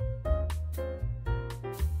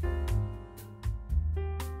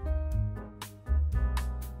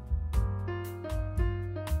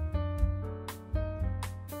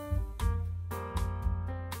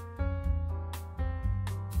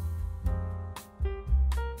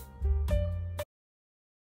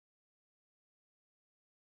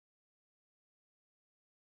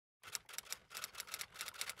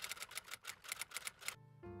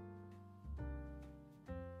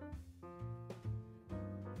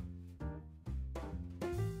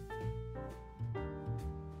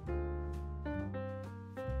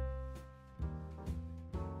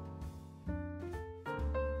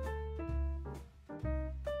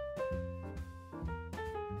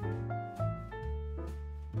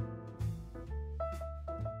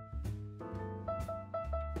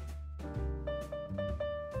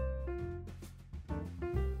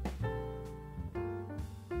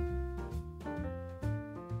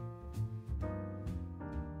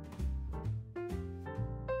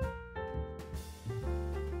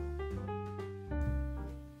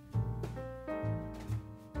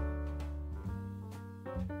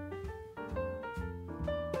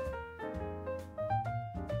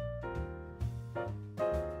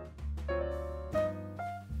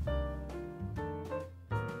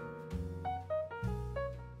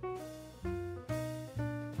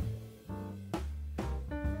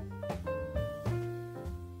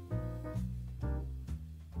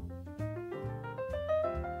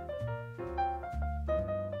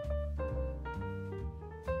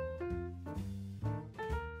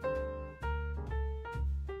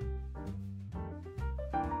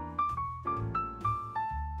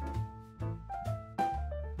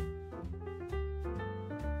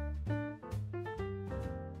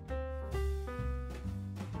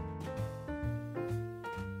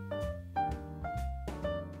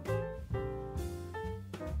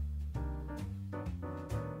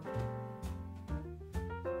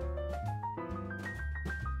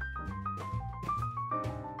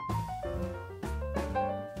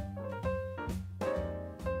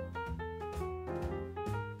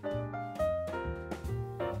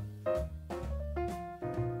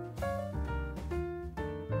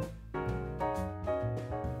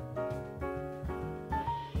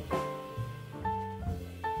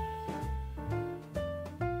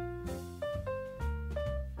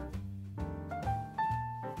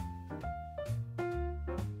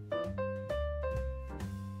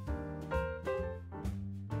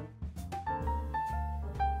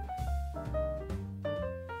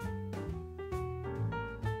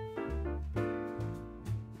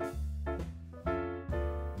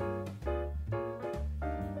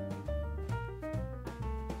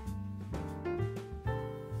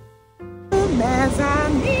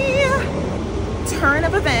 sunny turn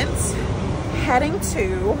of events, heading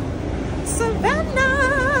to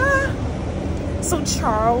Savannah. So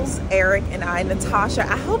Charles, Eric, and I, Natasha,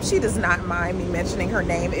 I hope she does not mind me mentioning her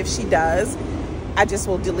name. If she does, I just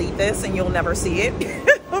will delete this and you'll never see it.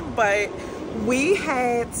 But we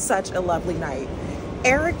had such a lovely night.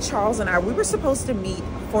 Eric, Charles, and I, we were supposed to meet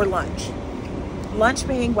for lunch. Lunch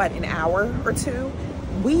being, what, an hour or two?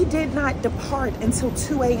 We did not depart until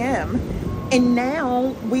 2 a.m. And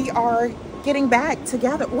now we are getting back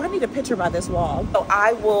together. Oh, I need a picture by this wall. So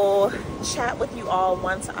I will chat with you all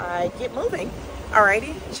once I get moving.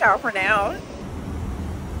 Alrighty, ciao for now.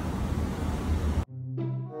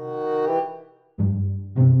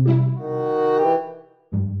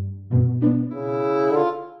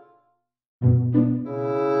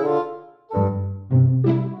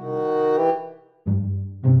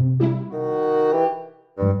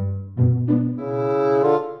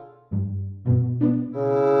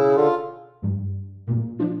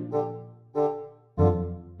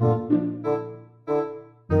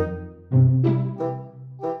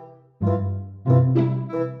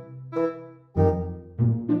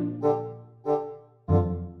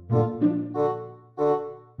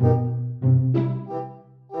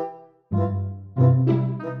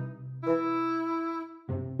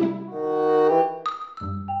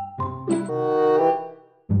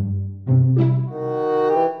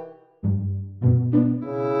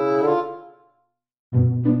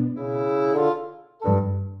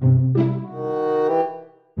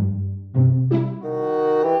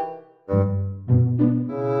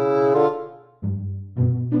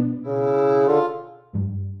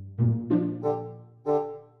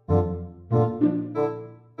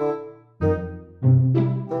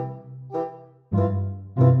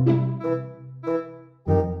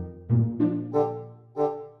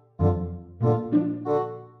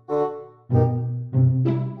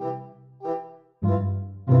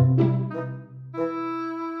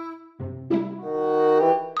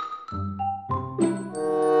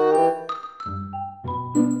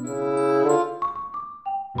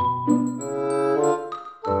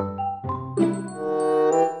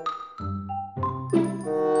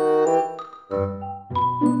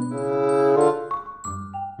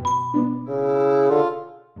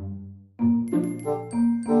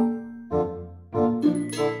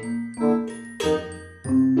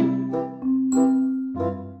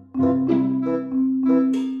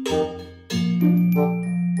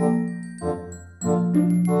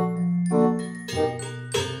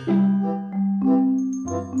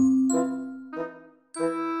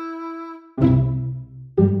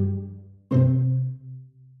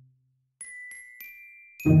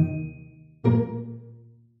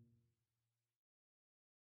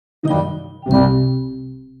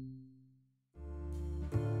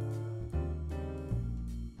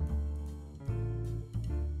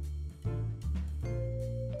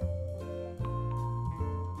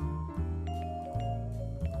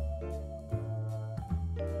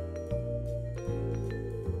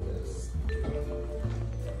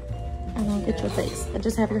 I don't get your face. I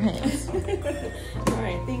just have your hands. All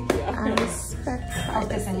right, thank you. I respect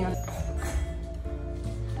privacy.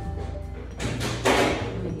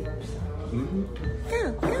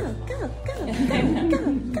 Go, go, go, go,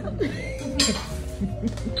 go, go.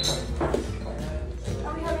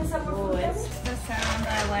 Oh, it's the sound I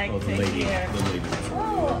like to hear.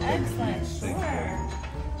 Oh, excellent. Sure.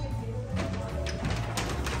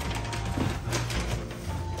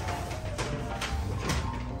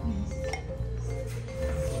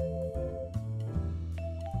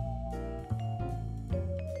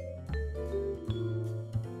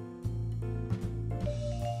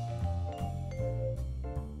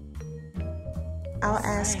 I'll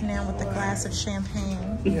ask now with a glass of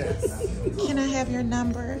champagne. Yes. Can I have your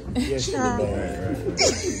number? Yes, Charles?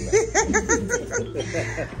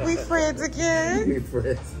 We friends again? We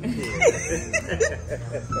friends.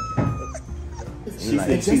 She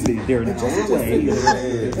said she's been there in the way.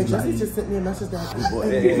 And Jesse just sent me a message that and I'm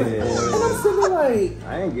sitting there like,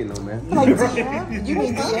 I ain't getting no man. Like DM? You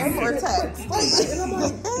mean DM or text? and I'm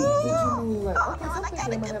like, did you mean like, okay,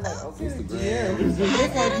 something in my head like, okay, DM. And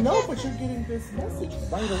it's like, no, but you're getting this message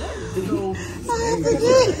right away.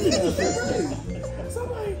 So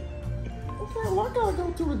I'm like, okay, well I gotta go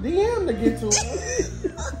to a DM to get to it.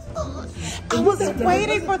 I was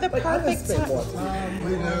waiting for the perfect time.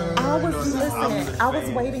 I was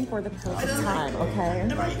waiting for the perfect time, okay?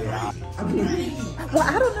 Well,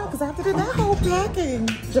 I don't know, because after that whole packing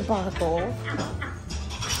debacle.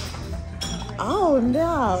 Oh,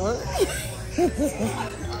 no. And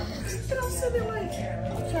I'm sitting like,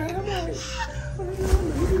 okay, I'm like, what are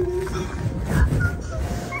you doing?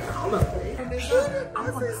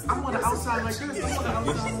 I want an outside like this. I want an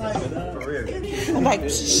outside like. I'm like,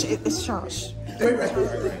 shit, it's Josh.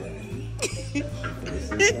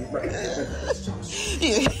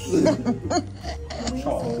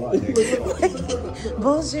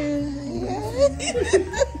 Bonjour.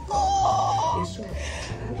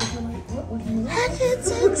 I can't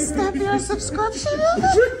take stop your subscription.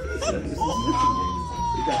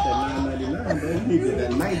 You got that $9.99, bro. You get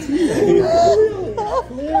that $19.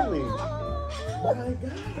 Clearly. My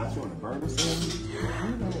God. That's on the burger sandwich.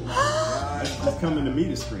 That's coming to me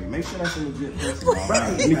to scream. Make sure that's a legit person.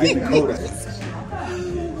 Right. Let me get the code.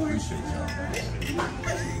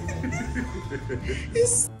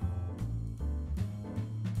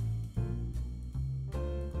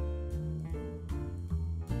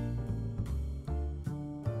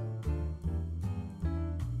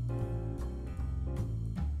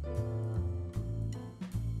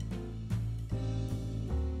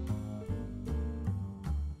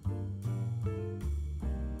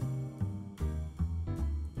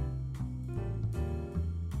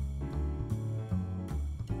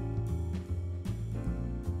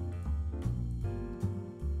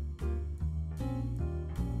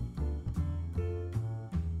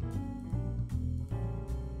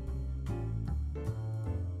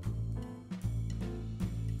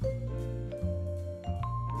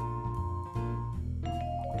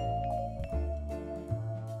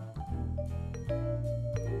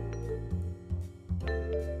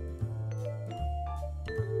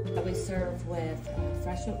 We serve with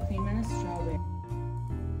fresh whipped cream and a strawberry.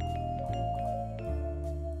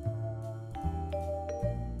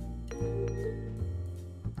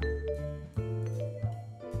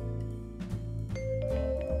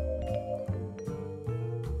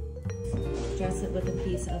 Dress it with a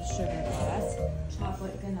piece of sugar crust,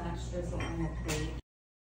 chocolate ganache drizzle on the plate.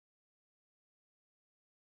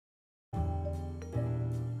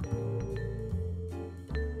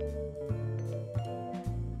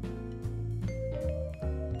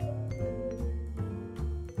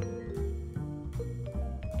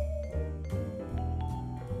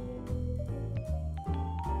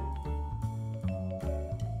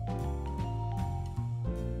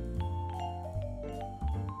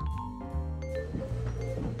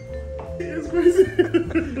 It's crazy.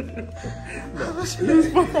 That was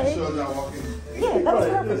perfect. Yeah, that was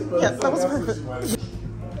perfect. Yes, that was perfect.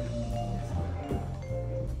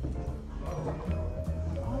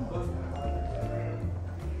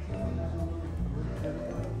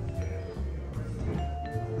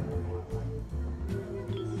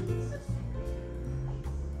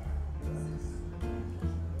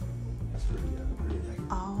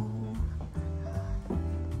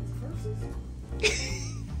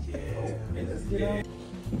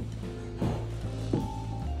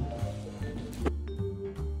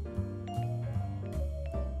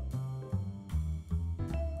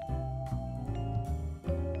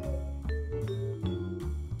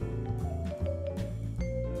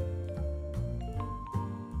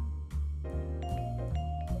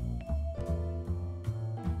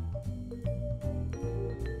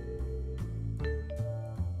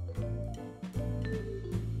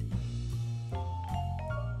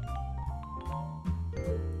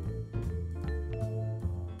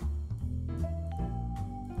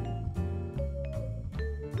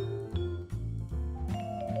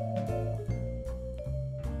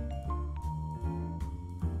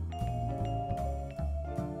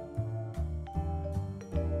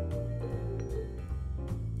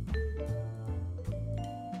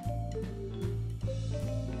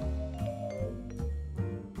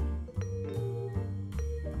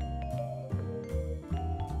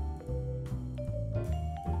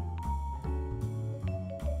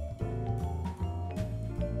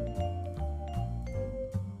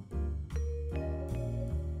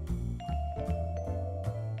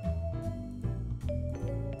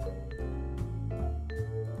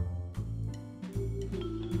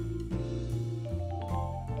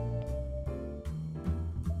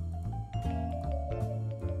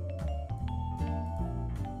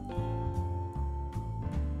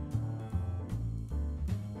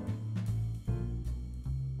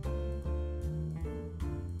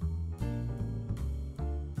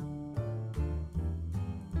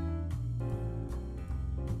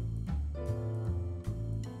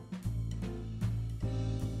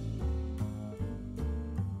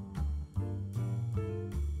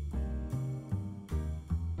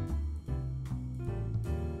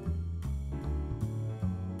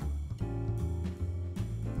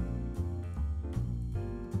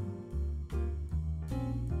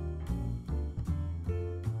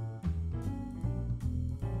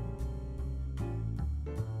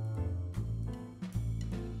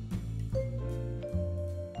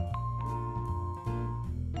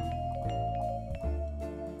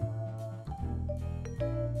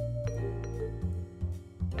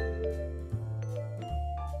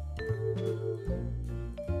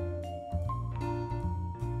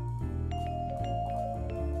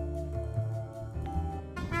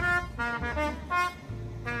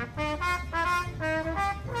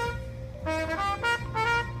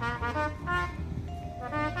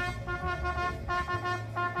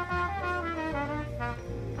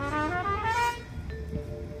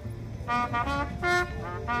 Okay,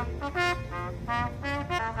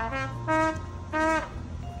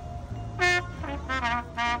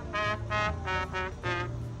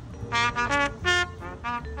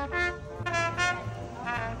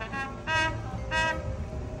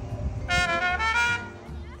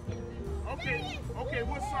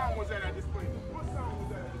 what song was that I just played? What song was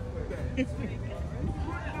that I just played?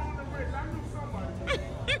 Put it on the wrist. I knew somebody.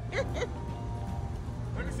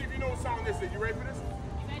 Let me see if you know what song this is. You ready for this?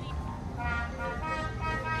 Ready?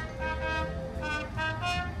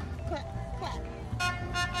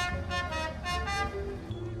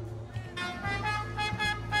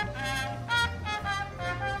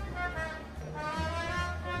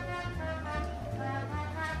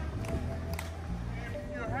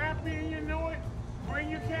 If you're happy and you know it, bring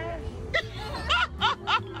your cash.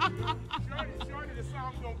 Shorty, the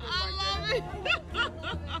song don't go like that.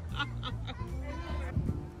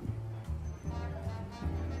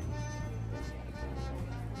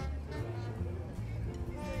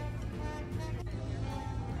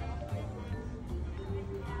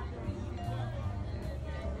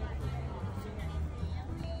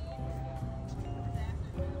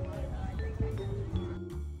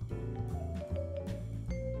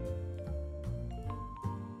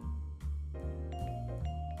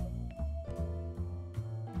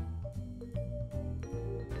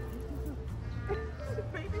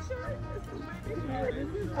 Baby shark. This is baby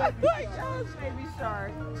shark. Oh my gosh, baby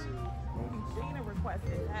shark. Baby Gina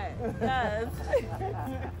requested that. Yes.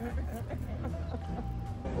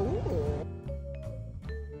 Ooh.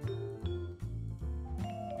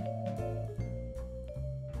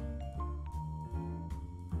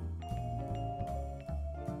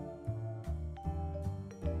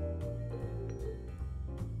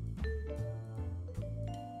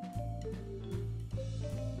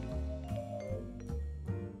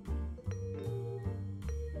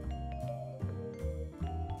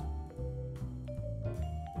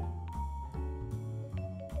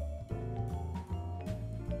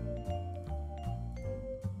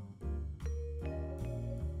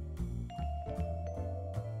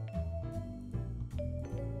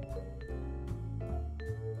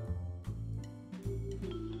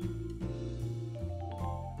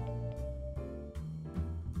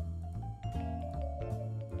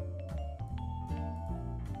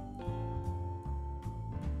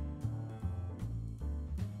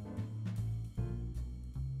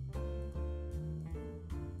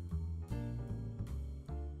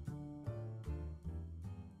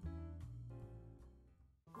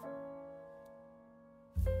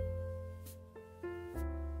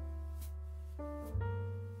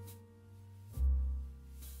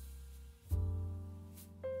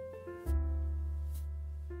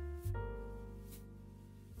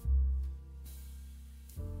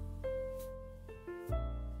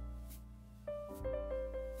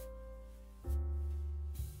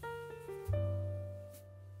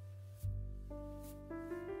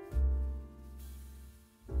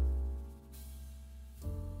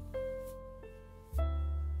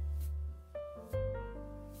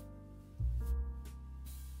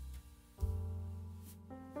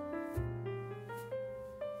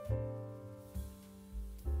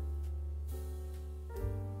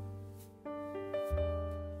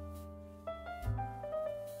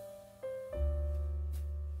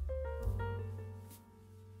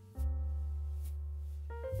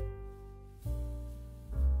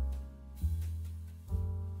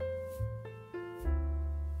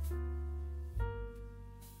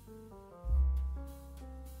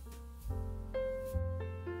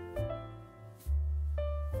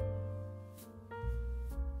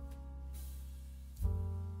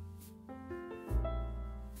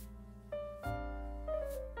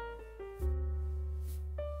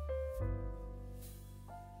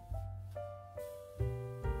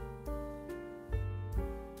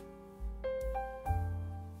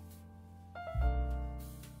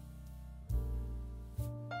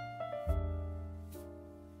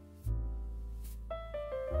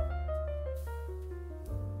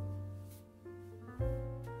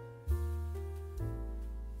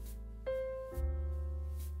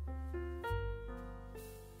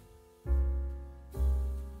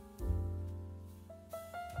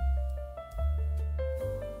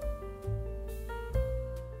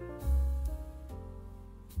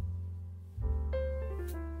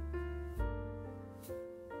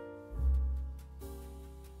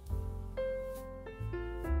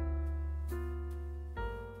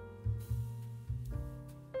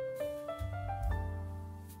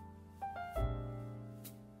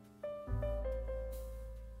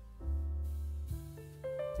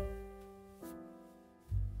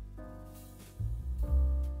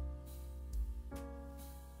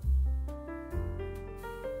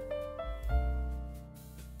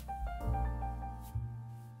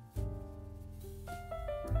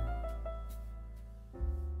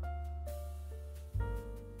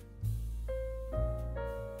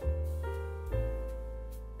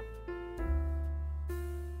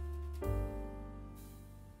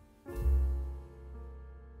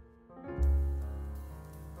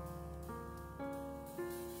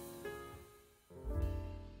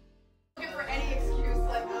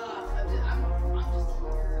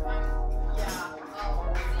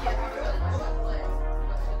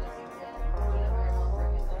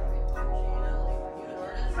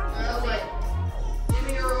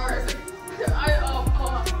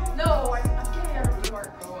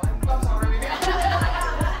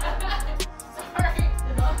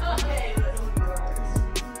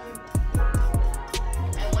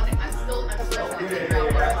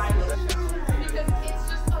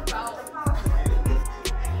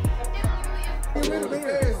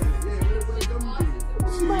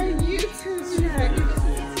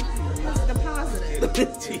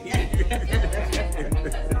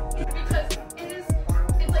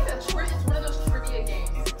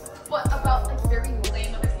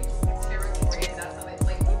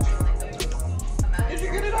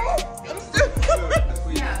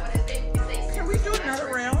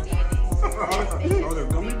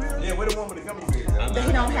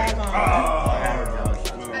 don't have on.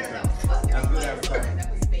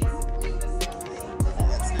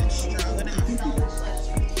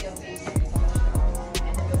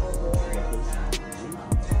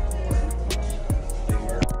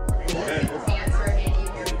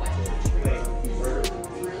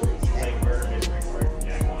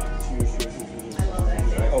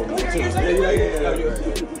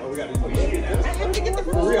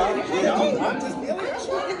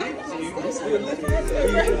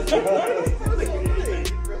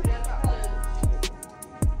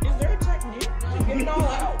 Is there a technique to get it all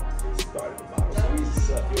out? Start at the bottom.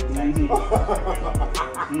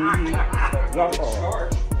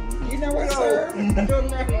 You know what, sir?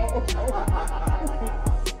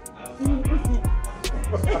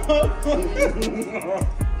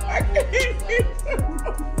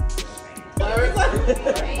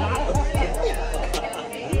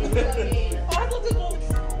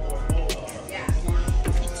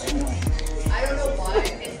 I don't know why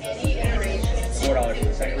in any iteration,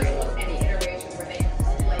 pretty much almost any iteration where they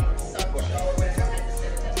like some show or whatever has to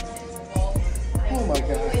sit as involved. Oh my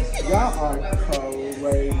God. Y'all are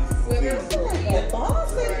crazy. The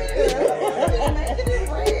boss in here. Making it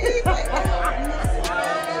rain.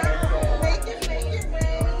 Make it rain.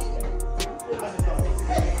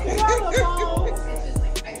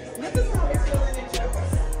 This is how we're feeling each other.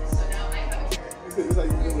 So now I have a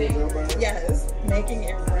shirt. Yes, making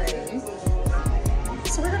it rain.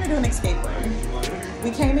 So we're gonna do an escape room.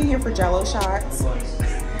 We came in here for Jello shots.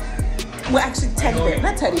 Well, actually, teddy bears,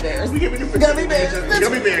 not teddy bears. Gummy bears.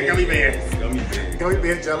 Gummy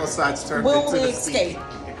bear Jello shots turned Will into we the escape?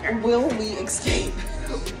 Will we escape?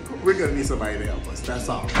 We're gonna need somebody to help us. That's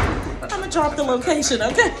all. I'm gonna drop the location,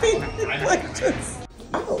 okay?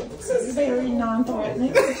 Oh, this is very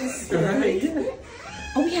non-threatening.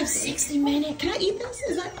 Oh, we have 60 minutes. Can I eat this?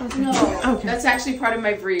 Is that okay? No, okay. that's actually part of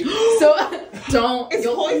my breed. So don't. It's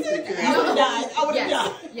poison? I would have died. I would have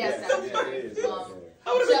died. Yes,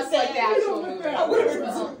 just like the actual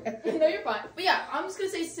movie. No, you're fine. But yeah, I'm just gonna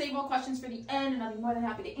say save all questions for the end, and I'll be more than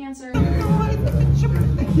happy to answer.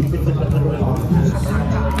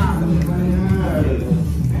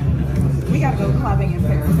 We gotta go clubbing in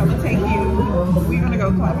Paris. I'm gonna take you. We're gonna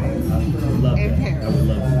go clubbing in Paris.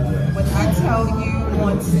 When I tell you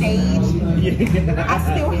on stage, I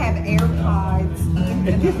still have AirPods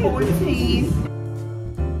in the 14.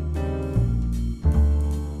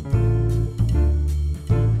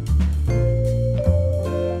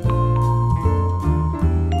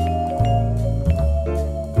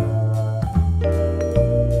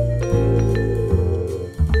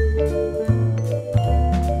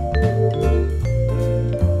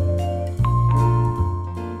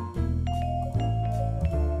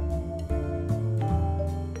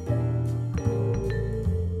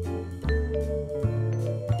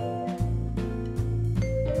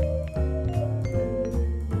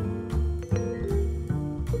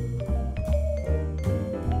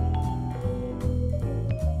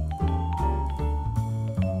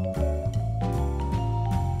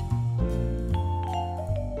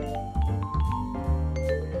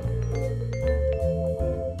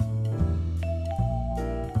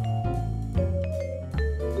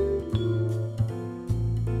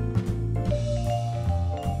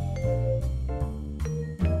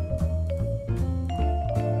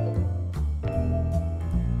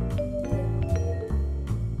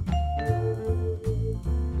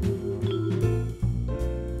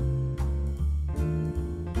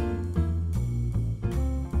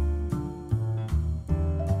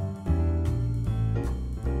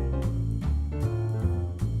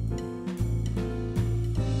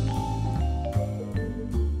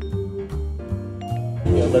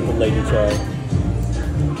 Let the lady try.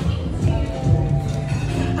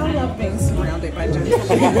 I love being surrounded by gentlemen.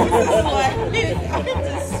 I'm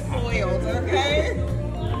just spoiled, okay?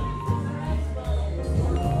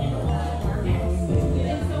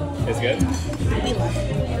 It's good? We love it.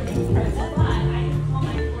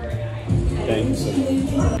 Thanks.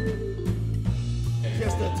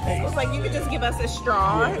 Just a taste. It's like you could just give us a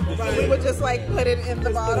straw. Yeah. We would just like put it in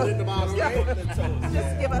the bottle. Put it in the bottle, Yeah. right?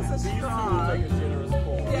 Just give us a straw.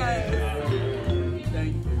 Yes.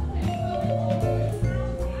 Thank you.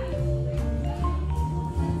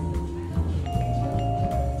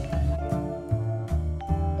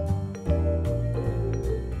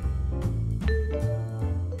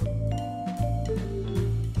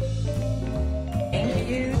 Thank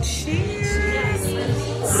you. Cheers.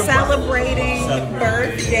 Celebrating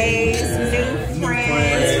birthdays, new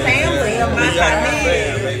friends, family of my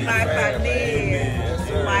family,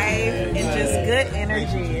 life, and just good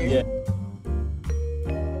energy. Yeah.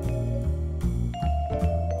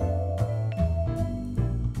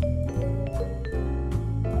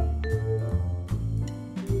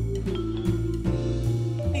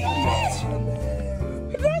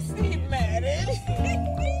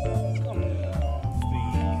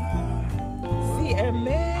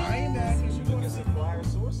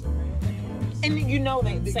 know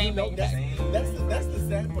they the same manufacturer. That's the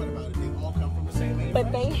sad part about it. They all come from the same manufacturer.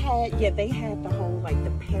 But they had the whole like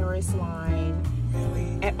the Paris line.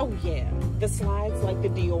 Really? And, oh yeah, the slides like the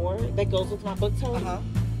Dior that goes with my book tote.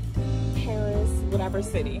 Paris, whatever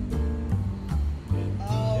city.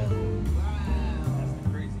 Oh wow, that's the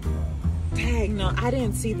crazy part. Dang, no, I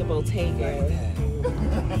didn't see the Bottega.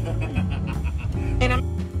 And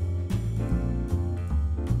I'm.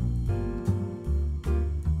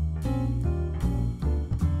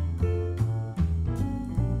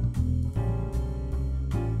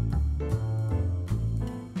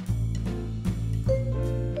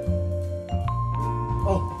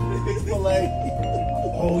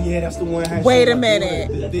 Oh yeah, that's the one. Wait a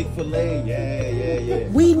minute. The big fillet. Yeah.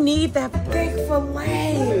 We need that big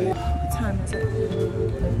fillet. What time is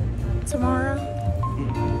it? Tomorrow?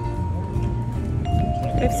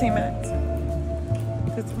 15 minutes.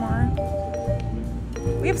 To tomorrow?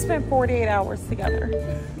 We have spent 48 hours together.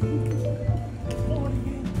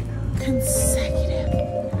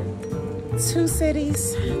 Consecutive. 2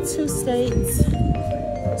 cities, 2 states,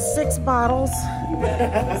 6 bottles.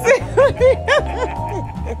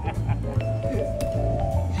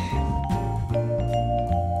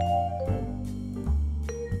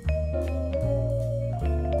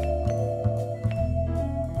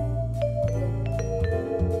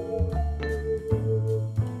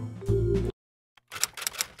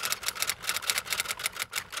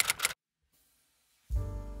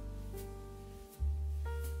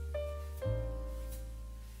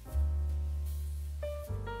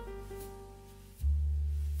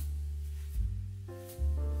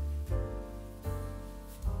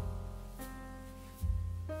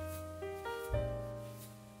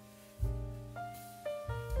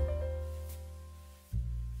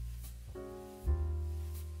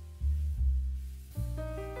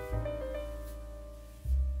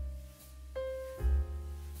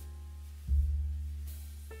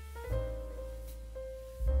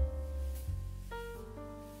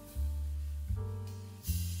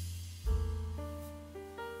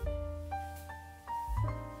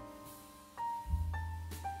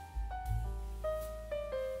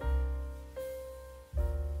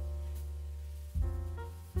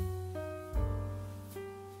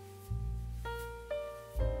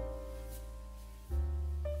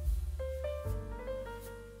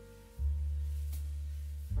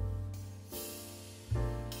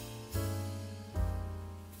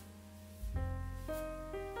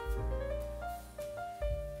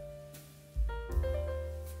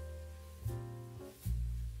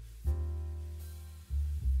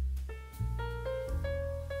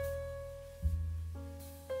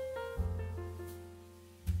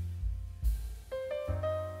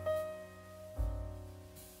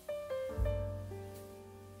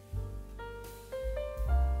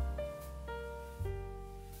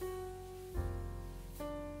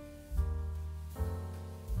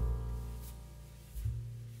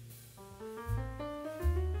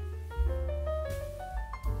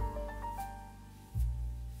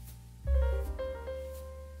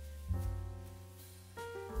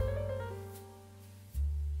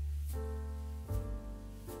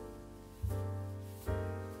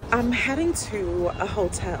 I'm heading to a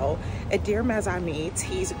hotel at Dear Mes Amis,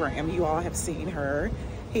 Teesgram. You all have seen her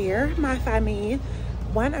here, my famille.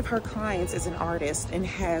 One of her clients is an artist and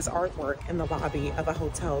has artwork in the lobby of a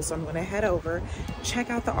hotel. So I'm gonna head over, check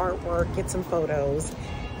out the artwork, get some photos,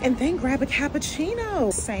 and then grab a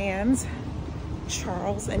cappuccino. Sans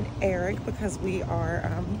Charles and Eric, because we are,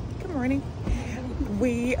 good morning.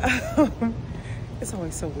 It's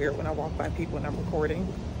always so weird when I walk by people and I'm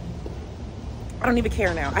recording. I don't even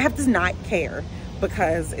care now. I have to not care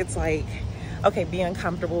because it's like, okay, be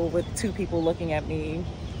uncomfortable with 2 people looking at me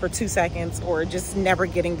for 2 seconds or just never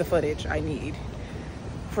getting the footage I need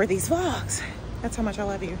for these vlogs. That's how much I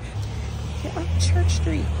love you. Get up Church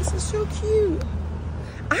Street. This is so cute.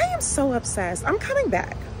 I am so obsessed. I'm coming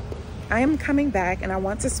back. I am coming back and I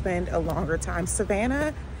want to spend a longer time.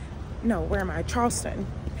 Savannah, no, where am I? Charleston.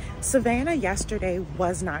 Savannah yesterday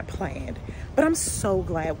was not planned, but I'm so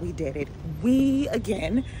glad we did it. We,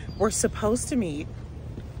 again, were supposed to meet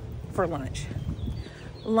for lunch.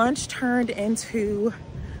 Lunch turned into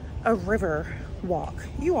a river walk.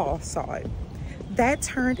 You all saw it. That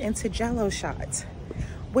turned into Jell-O shots,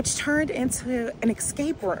 which turned into an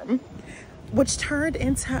escape room, which turned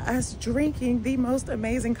into us drinking the most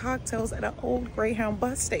amazing cocktails at an old Greyhound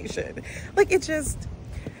bus station. Like, it just,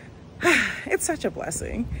 it's such a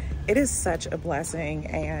blessing. It is such a blessing,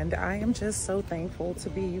 and I am just so thankful to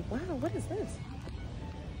be, wow, what is this?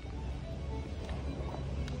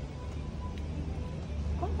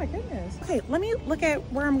 Oh my goodness. Okay, let me look at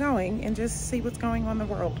where I'm going and just see what's going on in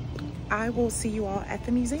the world. I will see you all at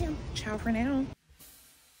the museum. Ciao for now.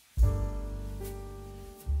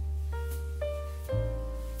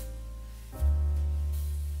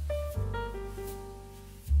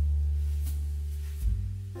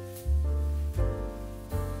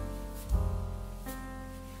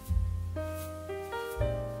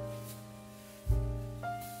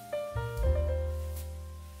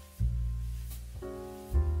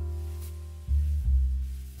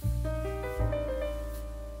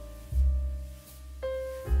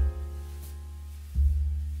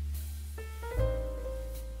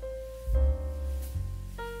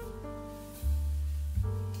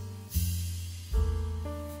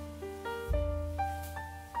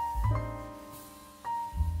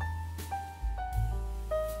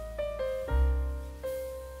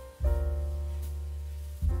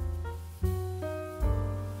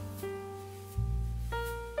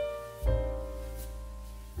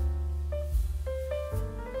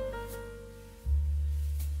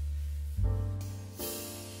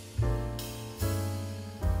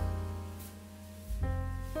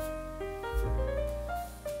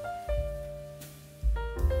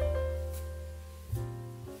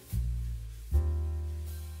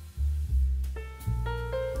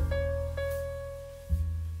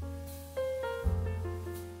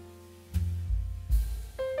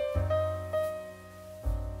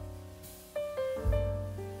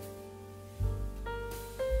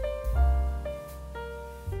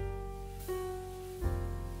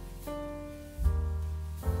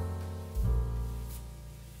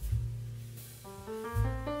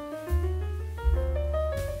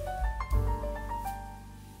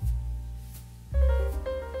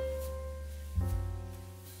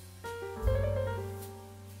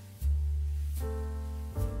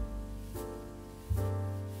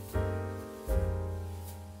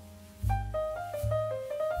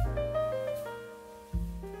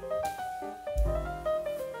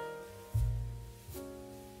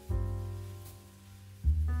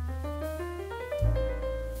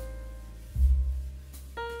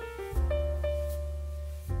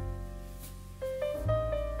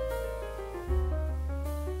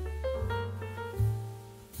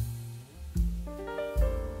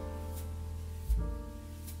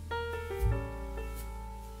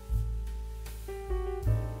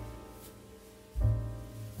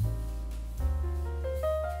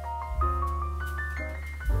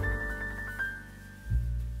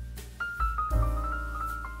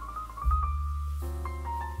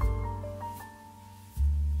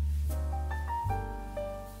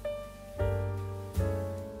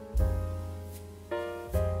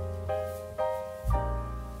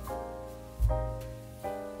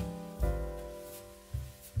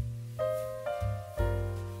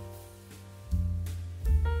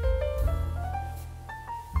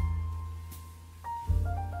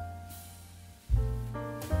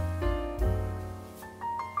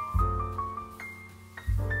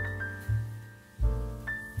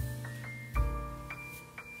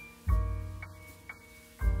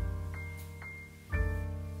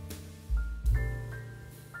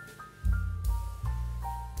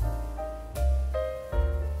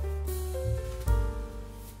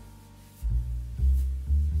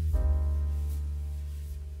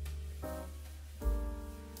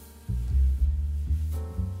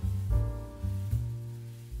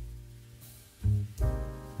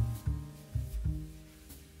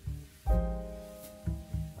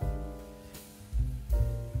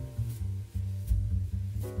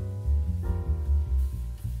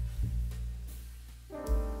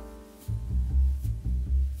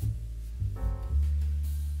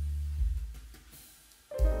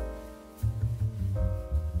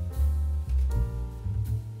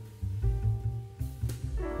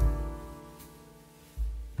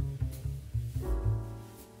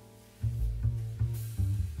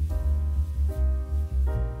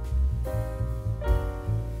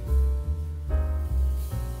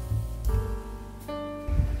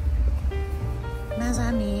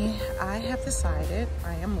 I have decided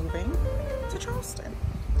I am moving to Charleston.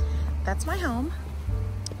 That's my home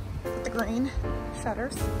with the green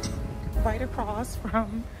shutters right across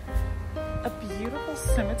from a beautiful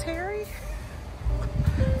cemetery.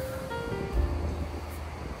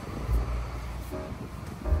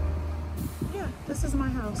 Yeah, this is my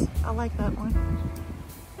house. I like that one.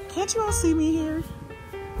 Can't you all see me here?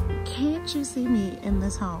 Can't you see me in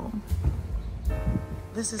this home?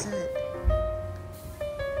 This is it.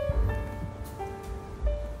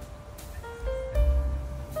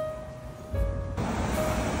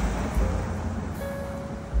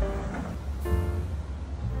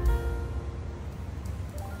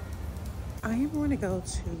 I am going to go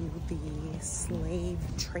to the slave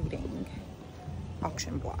trading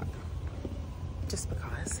auction block. Just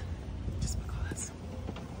because.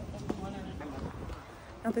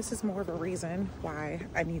 Now this is more of a reason why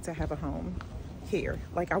I need to have a home here.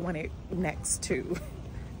 Like I want it next to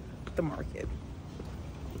the market.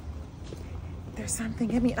 There's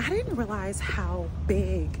something, I mean, I didn't realize how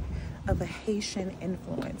big of a Haitian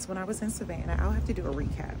influence when I was in Savannah. I'll have to do a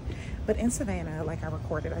recap. But in Savannah, like I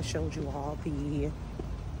recorded, I showed you all the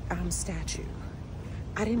statue.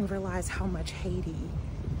 I didn't realize how much Haiti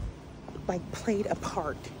like played a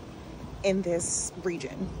part in this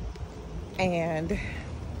region. And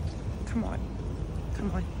come on.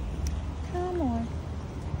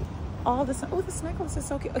 All this, oh, this necklace is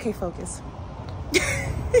so cute. Okay, focus.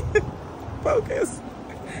 Focus.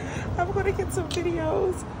 I'm gonna get some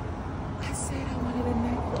videos. I said I wanted a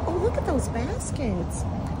necklace. Oh, look at those baskets.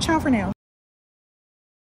 Ciao for now.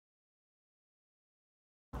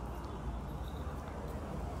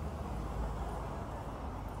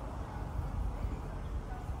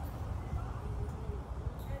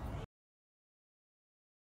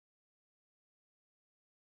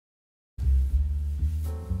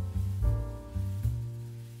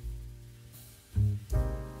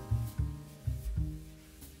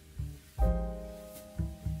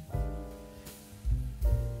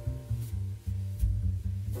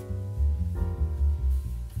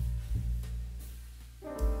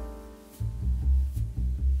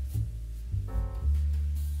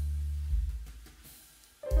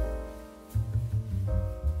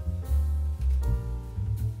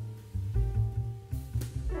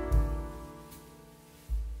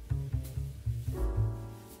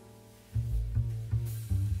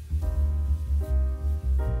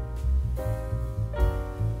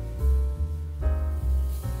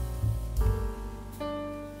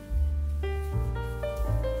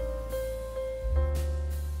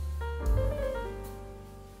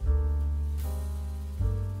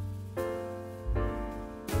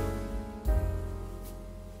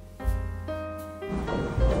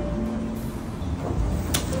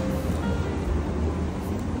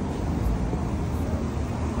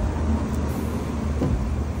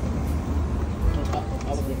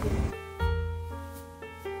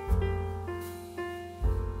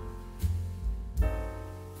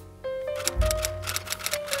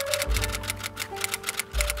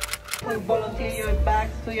 Volunteer your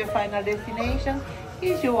bags to your final destination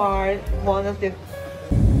if you are one of the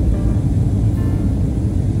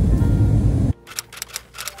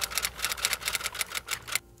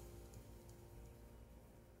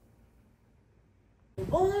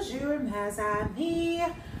Bonjour, mes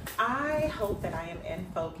amis. I hope that I am in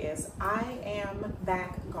focus. I am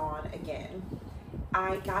back gone again.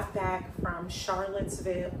 I got back from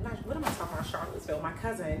Charlottesville. What am I talking about, Charlottesville? My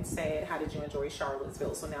cousin said, how did you enjoy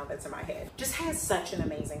Charlottesville? So now that's in my head. Just had such an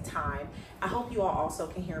amazing time. I hope you all also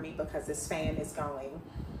can hear me because this fan is going.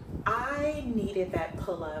 I needed that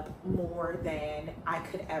pull-up more than I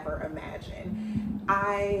could ever imagine.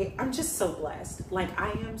 I'm just so blessed. Like,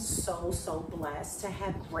 I am so blessed to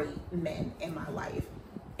have great men in my life.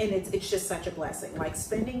 And it's just such a blessing. Like,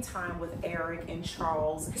 spending time with Eric and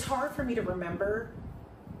Charles, it's hard for me to remember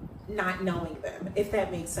not knowing them, if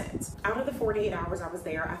that makes sense. Out of the 48 hours I was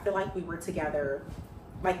there, I feel like we were together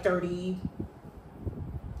like 39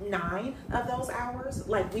 of those hours.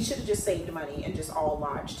 Like, we should have just saved money and just all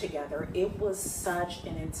lodged together. It was such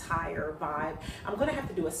an entire vibe. I'm gonna have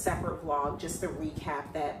to do a separate vlog just to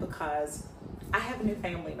recap that because I have new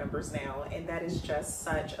family members now, and that is just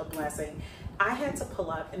such a blessing. I had to pull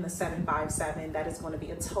up in the 757. That is going to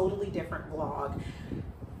be a totally different vlog.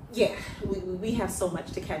 Yeah, we have so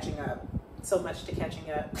much to catching up.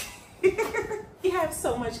 We have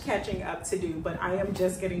so much catching up to do, but I am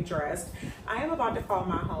just getting dressed. I am about to call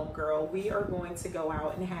my homegirl. We are going to go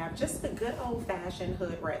out and have just the good old-fashioned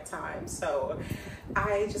hood rat time. So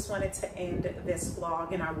I just wanted to end this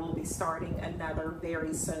vlog, and I will be starting another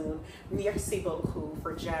very soon. Merci beaucoup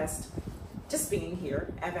for just being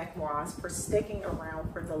here, avec moi, for sticking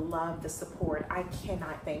around, for the love, the support. I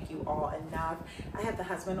cannot thank you all enough. I have the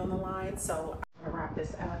husband on the line, so I'm gonna wrap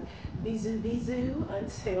this up. Bisous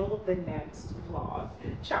until the next vlog.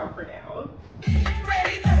 Ciao for now.